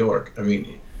at New York. I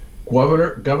mean,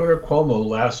 Governor Cuomo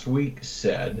last week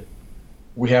said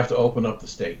we have to open up the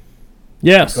state.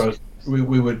 Yes, because we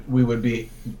would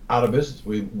be out of business.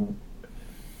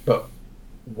 But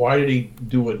why did he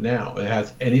do it now? It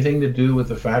has anything to do with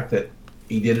the fact that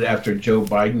he did it after Joe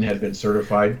Biden had been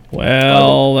certified.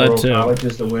 Well, that too. College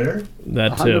is the winner.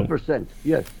 That too. 100%.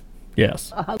 Yes.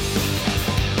 Yes.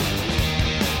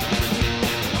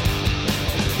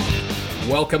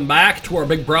 Welcome back to our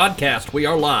big broadcast. We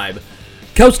are live,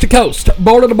 coast to coast,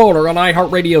 border to border on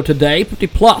iHeartRadio today,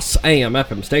 50-plus AM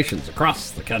FM stations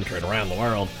across the country and around the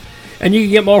world. And you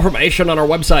can get more information on our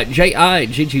website, JIGGY.com.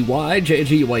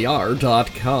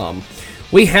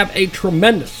 We have a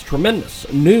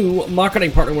tremendous new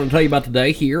marketing partner I want to tell you about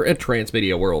today here at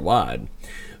Transmedia Worldwide.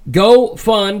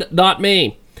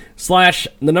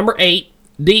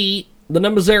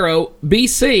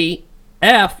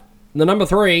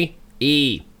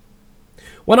 GoFund.me/8D0BCF3E.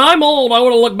 When I'm old, I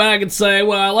want to look back and say,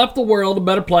 well, I left the world a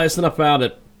better place than I found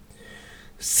it.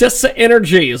 CISA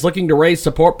Energy is looking to raise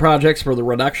support projects for the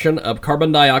reduction of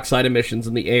carbon dioxide emissions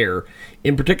in the air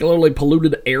in particularly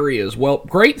polluted areas. Well,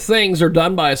 great things are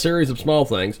done by a series of small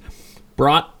things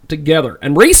brought together.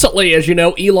 And recently, as you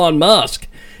know, Elon Musk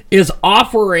is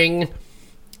offering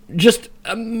just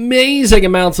amazing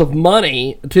amounts of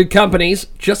money to companies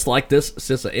just like this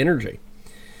CISA Energy.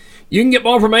 You can get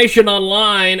more information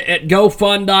online at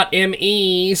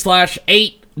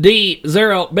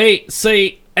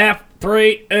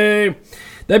gofund.me/8D0BCF3E.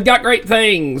 They've got great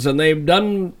things, and they've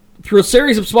done through a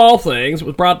series of small things, it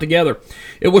was brought together.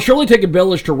 It will surely take a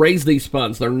village to raise these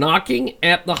funds. They're knocking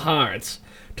at the hearts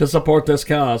to support this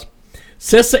cause.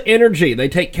 Sissa Energy, they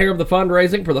take care of the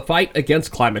fundraising for the fight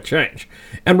against climate change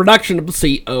and reduction of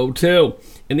CO2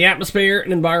 in the atmosphere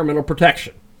and environmental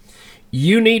protection.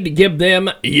 You need to give them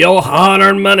your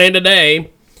hard-earned money today.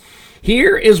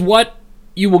 Here is what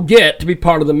you will get to be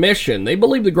part of the mission. They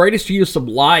believe the greatest use of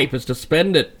life is to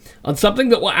spend it on something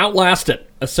that will outlast it.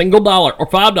 A single $1 or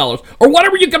 $5 or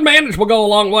whatever you can manage will go a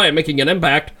long way, making an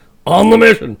impact on the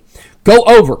mission. Go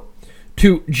over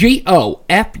to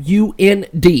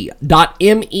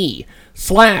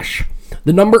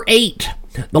gofund.me/8,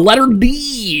 the letter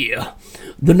D,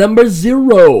 the number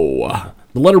 0,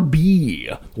 the letter B,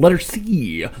 the letter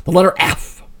C, the letter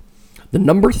F, the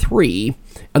number 3,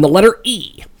 and the letter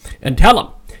E, and tell them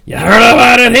you heard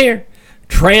about it here.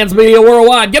 Transmedia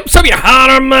Worldwide. Give them some of your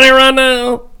hard-earned money right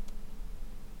now.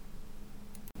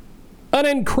 An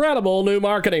incredible new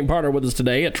marketing partner with us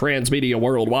today at Transmedia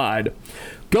Worldwide.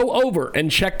 Go over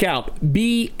and check out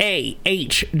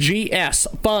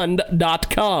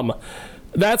BAHGSfund.com.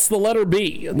 That's the letter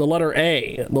B, and the letter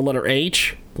A, the letter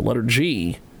H, the letter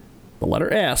G, the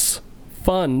letter S,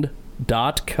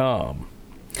 fund.com.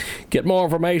 Get more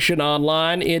information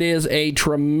online. It is a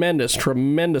tremendous,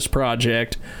 tremendous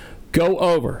project. Go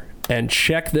over and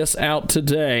check this out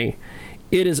today.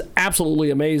 It is absolutely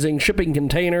amazing. Shipping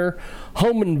container,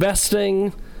 home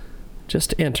investing.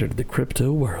 Just entered the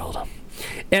crypto world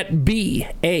at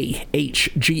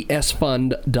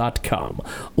BAHGSfund.com.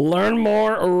 Learn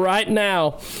more right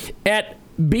now at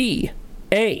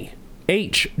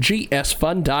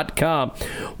BAHGSfund.com.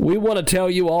 We want to tell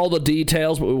you all the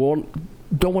details, but we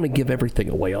don't want to give everything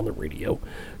away on the radio.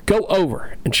 Go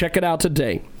over and check it out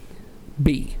today.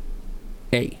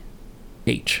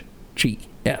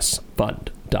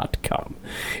 BAHGSfund.com.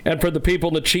 And for the people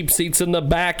in the cheap seats in the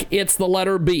back, it's the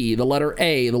letter B, the letter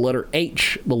A, the letter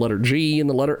H, the letter G, and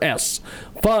the letter S.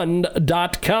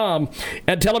 Fund.com.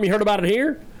 And tell them you heard about it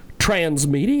here.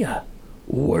 Transmedia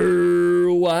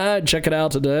Worldwide. Check it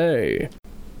out today.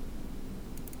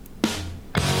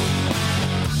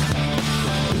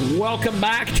 Welcome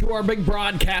back to our big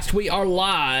broadcast. We are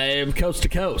live coast to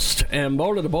coast and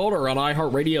boulder to boulder on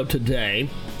iHeartRadio today.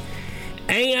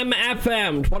 AM,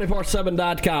 FM,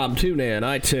 247.com, TuneIn,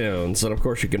 iTunes, and of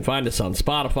course you can find us on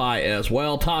Spotify as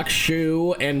well.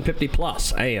 TalkShoe and 50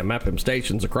 plus AM, FM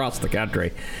stations across the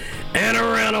country and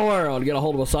around the world. Get a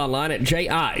hold of us online at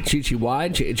JIGGYR.com.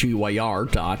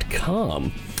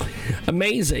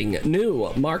 Amazing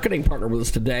new marketing partner with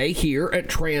us today here at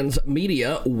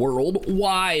Transmedia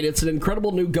Worldwide. It's an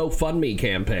incredible new GoFundMe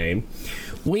campaign.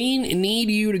 We need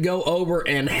you to go over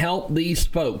and help these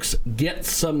folks get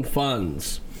some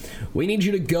funds. We need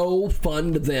you to go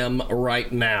fund them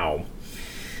right now.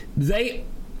 They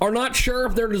are not sure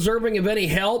if they're deserving of any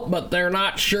help, but they're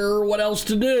not sure what else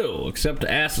to do except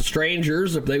to ask the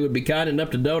strangers if they would be kind enough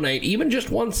to donate even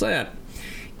just 1 cent.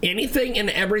 Anything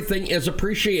and everything is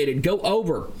appreciated. Go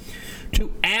over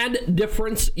to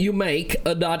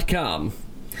AddDifferenceYouMake.com.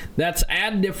 That's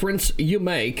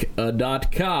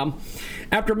AddDifferenceYouMake.com.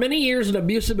 After many years in an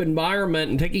abusive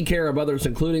environment and taking care of others,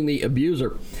 including the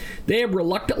abuser, they have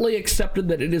reluctantly accepted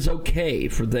that it is okay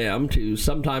for them to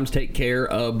sometimes take care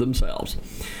of themselves.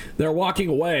 They're walking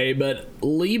away, but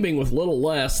leaving with little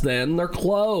less than their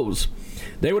clothes.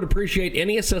 They would appreciate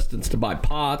any assistance to buy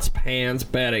pots, pans,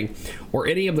 bedding, or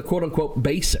any of the quote-unquote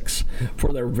basics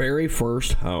for their very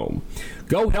first home.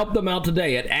 Go help them out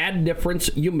today at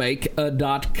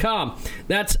AddDifferenceYouMake.com.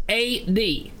 That's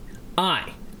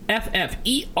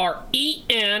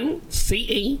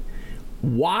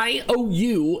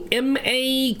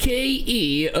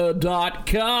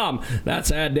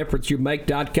That's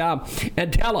AddDifferenceYouMake.com.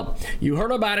 And tell them you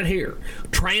heard about it here.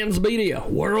 Transmedia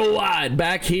Worldwide,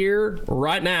 back here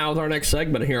right now with our next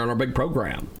segment here on our big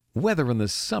program. Weather in the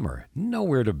summer,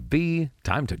 nowhere to be,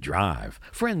 time to drive.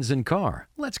 Friends in car,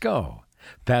 let's go.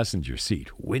 Passenger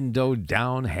seat, window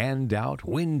down, hand out,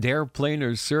 wind, airplane,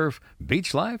 or surf,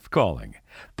 beach life calling.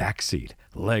 Back seat,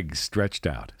 legs stretched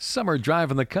out, summer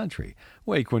drive in the country,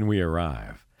 wake when we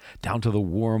arrive. Down to the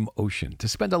warm ocean to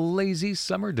spend a lazy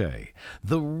summer day.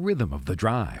 The rhythm of the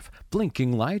drive,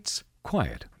 blinking lights,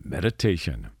 quiet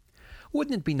meditation.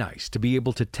 Wouldn't it be nice to be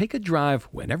able to take a drive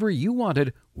whenever you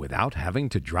wanted without having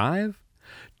to drive?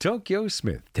 Tokyo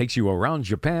Smith takes you around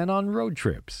Japan on road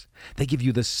trips. They give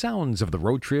you the sounds of the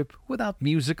road trip without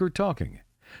music or talking.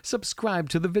 Subscribe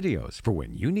to the videos for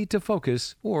when you need to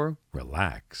focus or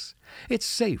relax. It's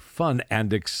safe, fun,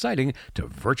 and exciting to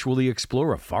virtually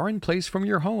explore a foreign place from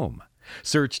your home.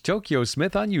 Search Tokyo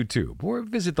Smith on YouTube or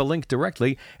visit the link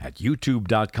directly at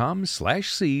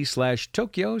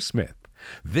youtube.com/c/Tokyo Smith.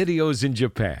 Videos in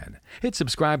Japan. Hit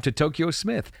subscribe to Tokyo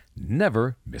Smith.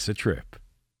 Never miss a trip.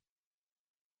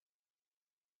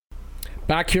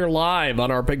 Back here live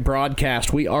on our big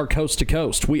broadcast. We are coast to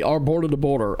coast. We are border to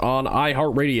border on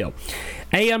iHeartRadio.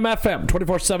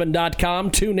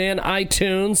 AMFM247.com. Tune in,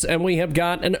 iTunes, and we have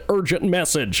got an urgent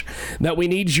message that we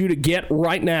need you to get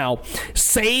right now.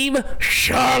 Save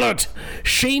Charlotte.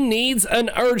 She needs an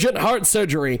urgent heart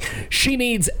surgery. She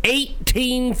needs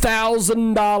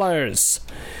 $18,000.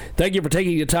 Thank you for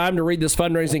taking the time to read this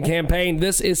fundraising campaign.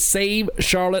 This is Save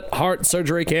Charlotte Heart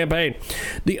Surgery Campaign.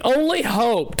 The only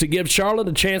hope to give Charlotte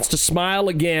a chance to smile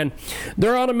again.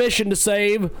 They're on a mission to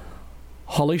save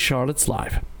Holly Charlotte's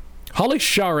life. Holly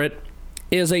Charlotte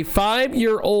is a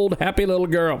 5-year-old happy little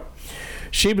girl.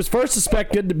 She was first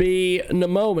suspected to be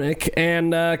pneumonia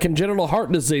and congenital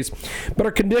heart disease, but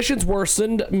her conditions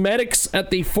worsened. Medics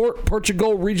at the Fort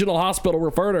Portugal Regional Hospital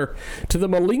referred her to the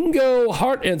Malingo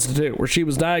Heart Institute, where she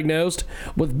was diagnosed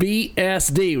with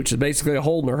VSD, which is basically a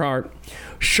hole in her heart.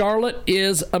 Charlotte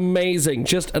is amazing,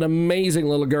 just an amazing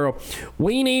little girl.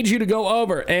 We need you to go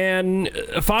over and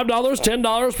 $5, $10,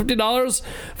 $50,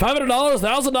 $500,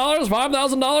 $1,000,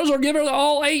 $5,000, or give her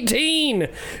all 18.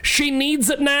 She needs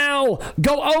it now.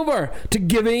 Go over to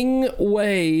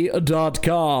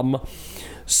givingway.com.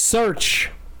 Search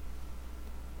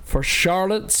for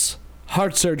Charlotte's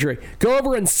heart surgery. Go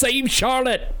over and save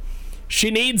Charlotte. She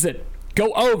needs it.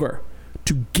 Go over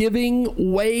to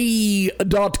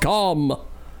givingway.com.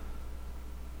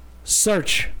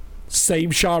 Search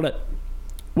Save Charlotte.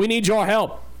 We need your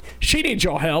help. She needs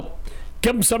your help.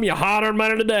 Give them some of your hard-earned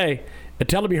money today and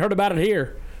tell them you heard about it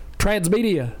here.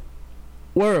 Transmedia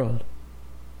World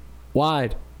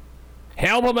Wide.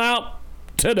 Help them out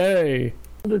today.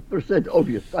 100%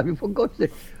 obvious. I mean, for God's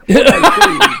sake.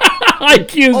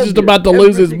 IQ's just about to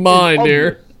lose his mind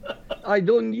here. I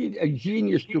don't need a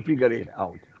genius to figure it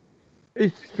out.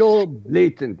 It's so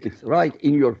blatant. It's right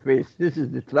in your face. This is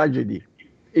the tragedy.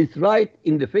 It's right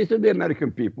in the face of the American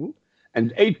people,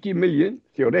 and 80 million,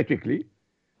 theoretically,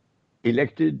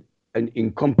 elected an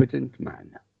incompetent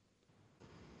man.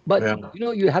 But,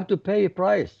 you have to pay a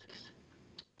price.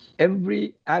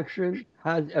 Every action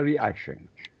has a reaction.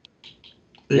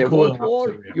 They want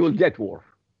war, you will get war.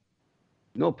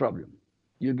 No problem.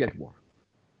 You'll get war.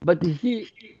 But you see,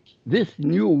 this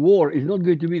new war is not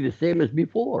going to be the same as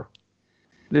before.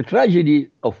 The tragedy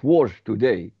of wars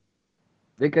today,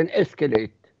 they can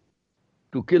escalate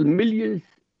to kill millions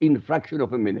in a fraction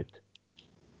of a minute.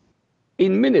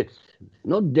 In minutes,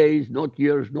 not days, not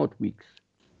years, not weeks.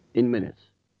 In minutes.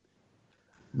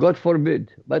 God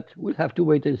forbid, but we'll have to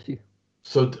wait and see.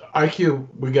 So IQ,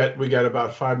 we got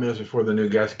about 5 minutes before the new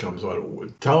guest comes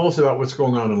on. Tell us about what's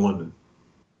going on in London.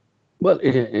 Well,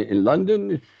 in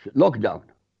London, it's lockdown.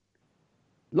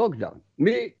 Lockdown.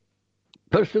 Me,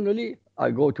 personally,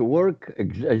 I go to work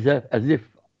as if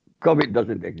COVID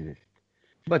doesn't exist.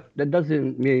 But that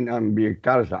doesn't mean I'm being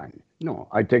Tarzan. No,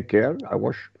 I take care. I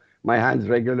wash my hands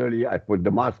regularly. I put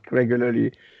the mask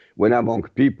regularly when I'm among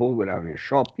people, when I'm in a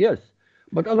shop, yes.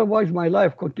 But otherwise, my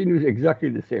life continues exactly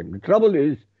the same. The trouble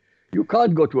is, you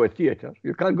can't go to a theater.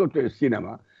 You can't go to a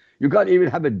cinema. You can't even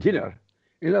have a dinner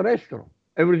in a restaurant.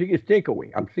 Everything is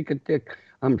takeaway. I'm sick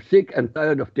and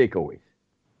tired of takeaways.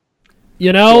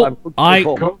 You know,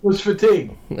 COVID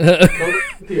fatigue.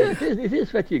 Yes, it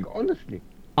is fatigue, honestly.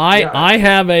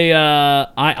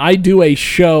 I do a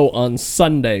show on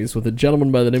Sundays with a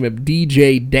gentleman by the name of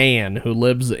DJ Dan, who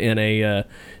lives in a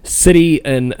city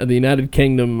in the United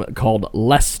Kingdom called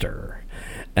Leicester,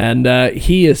 and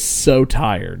he is so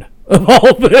tired of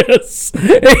all this.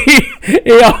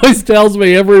 He always tells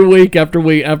me every week after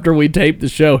we tape the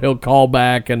show, he'll call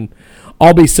back and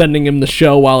I'll be sending him the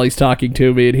show while he's talking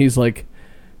to me, and he's like,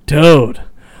 "Dude,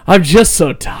 I'm just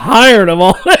so tired of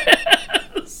all this."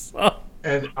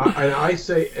 And I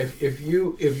say, if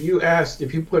you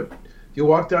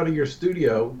walked out of your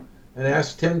studio and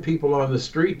asked 10 people on the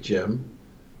street, Jim,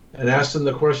 and asked them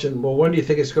the question, well, when do you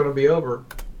think it's going to be over?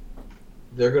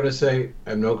 They're going to say,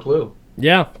 I have no clue.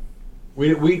 Yeah.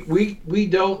 We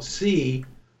don't see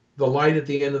the light at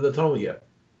the end of the tunnel yet.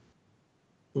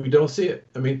 We don't see it.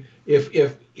 I mean, if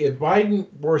Biden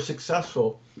were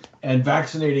successful and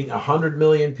vaccinating 100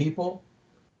 million people,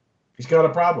 he's got a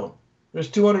problem. There's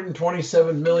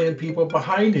 227 million people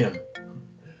behind them,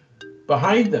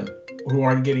 who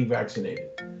aren't getting vaccinated.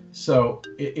 So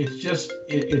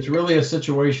it's really a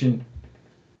situation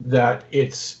that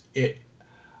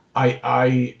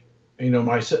I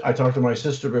talked to my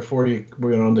sister before we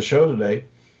went on the show today.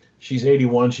 She's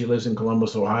 81. She lives in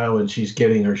Columbus, Ohio, and she's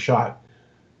getting her shot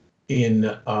in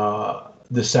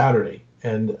this Saturday.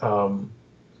 And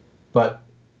but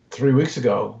 3 weeks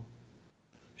ago,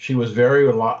 she was very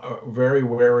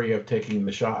wary of taking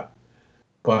the shot.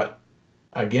 But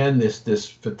again, this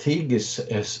fatigue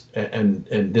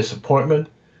and disappointment.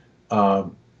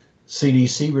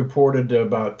 CDC reported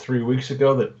about 3 weeks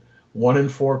ago that 1 in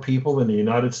 4 people in the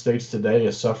United States today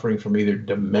is suffering from either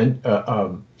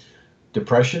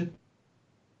depression.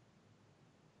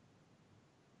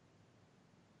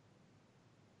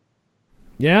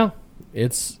 Yeah, it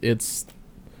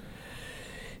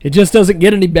just doesn't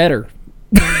get any better.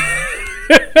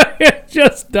 It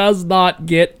just does not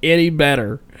get any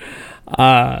better.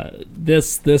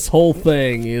 This whole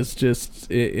thing is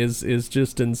just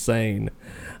insane.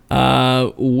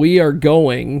 We are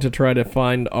going to try to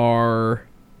find our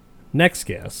next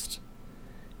guest.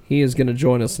 He is going to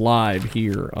join us live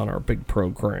here on our big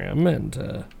program,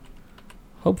 and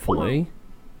hopefully,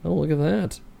 oh, look at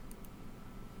that.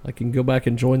 I can go back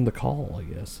and join the call, I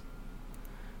guess.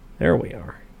 There we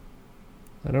are.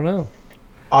 I don't know.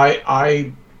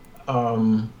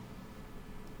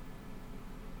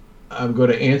 I'm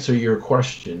going to answer your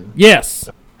question. Yes.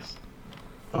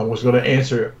 I was going to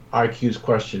answer IQ's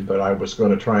question, but I was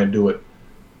going to try and do it.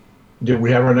 Do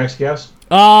we have our next guest?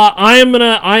 I am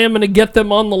gonna get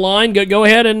them on the line. Go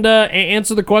ahead and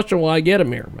answer the question while I get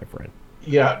them here, my friend.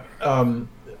 Yeah.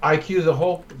 IQ,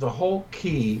 the whole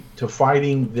key to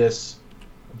fighting this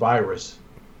virus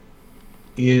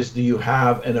is, do you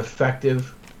have an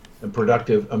effective and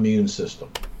productive immune system?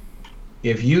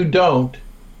 If you don't,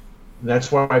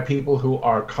 that's why people who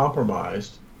are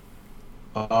compromised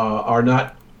are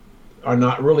not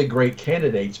really great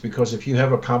candidates, because if you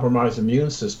have a compromised immune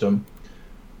system,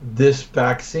 this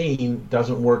vaccine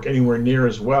doesn't work anywhere near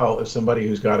as well as somebody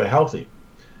who's got a healthy.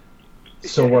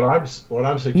 So what I'm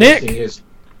suggesting is,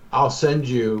 I'll send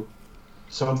you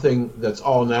something that's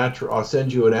all natural. I'll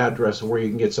send you an address where you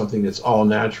can get something that's all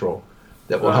natural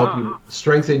that will help you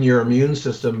strengthen your immune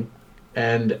system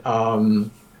and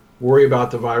worry about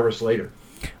the virus later.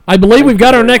 I believe we've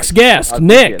got our next guest,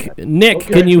 Nick. Nick,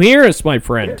 Okay. Can you hear us, my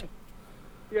friend?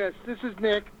 Yes, this is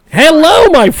Nick. Hello,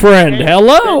 my friend.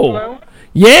 Hello. Hello.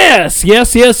 Yes.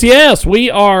 We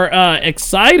are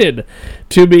excited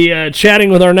to be chatting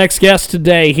with our next guest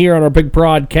today here on our big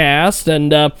broadcast.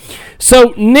 And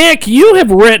so, Nick, you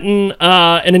have written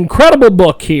an incredible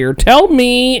book here. Tell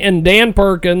me and Dan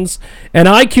Perkins and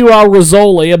IQ Al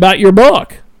Rassolli about your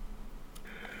book.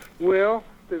 Well,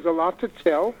 there's a lot to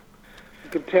tell. You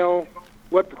can tell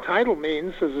what the title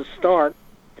means as a start.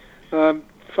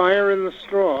 Fire in the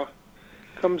Straw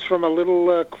comes from a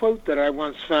little quote that I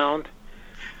once found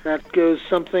that goes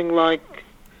something like,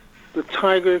 "The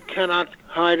tiger cannot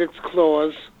hide its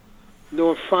claws,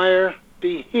 nor fire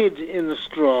be hid in the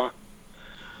straw,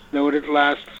 though it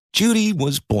lasts." Judy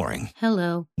was boring.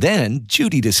 Hello. Then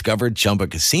Judy discovered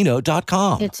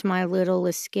ChumbaCasino.com. It's my little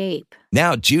escape.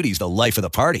 Now Judy's the life of the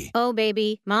party. Oh,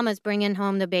 baby, mama's bringing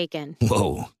home the bacon.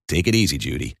 Whoa, take it easy,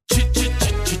 Judy.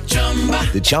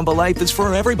 The Chumba life is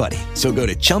for everybody. So go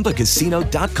to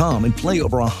ChumbaCasino.com and play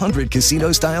over 100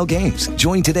 casino-style games.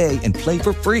 Join today and play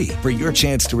for free for your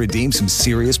chance to redeem some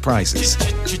serious prizes.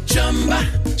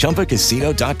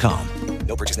 ChumbaCasino.com.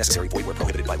 No purchase necessary. Void where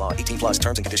prohibited by law. 18+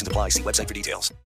 terms and conditions apply. See website for details.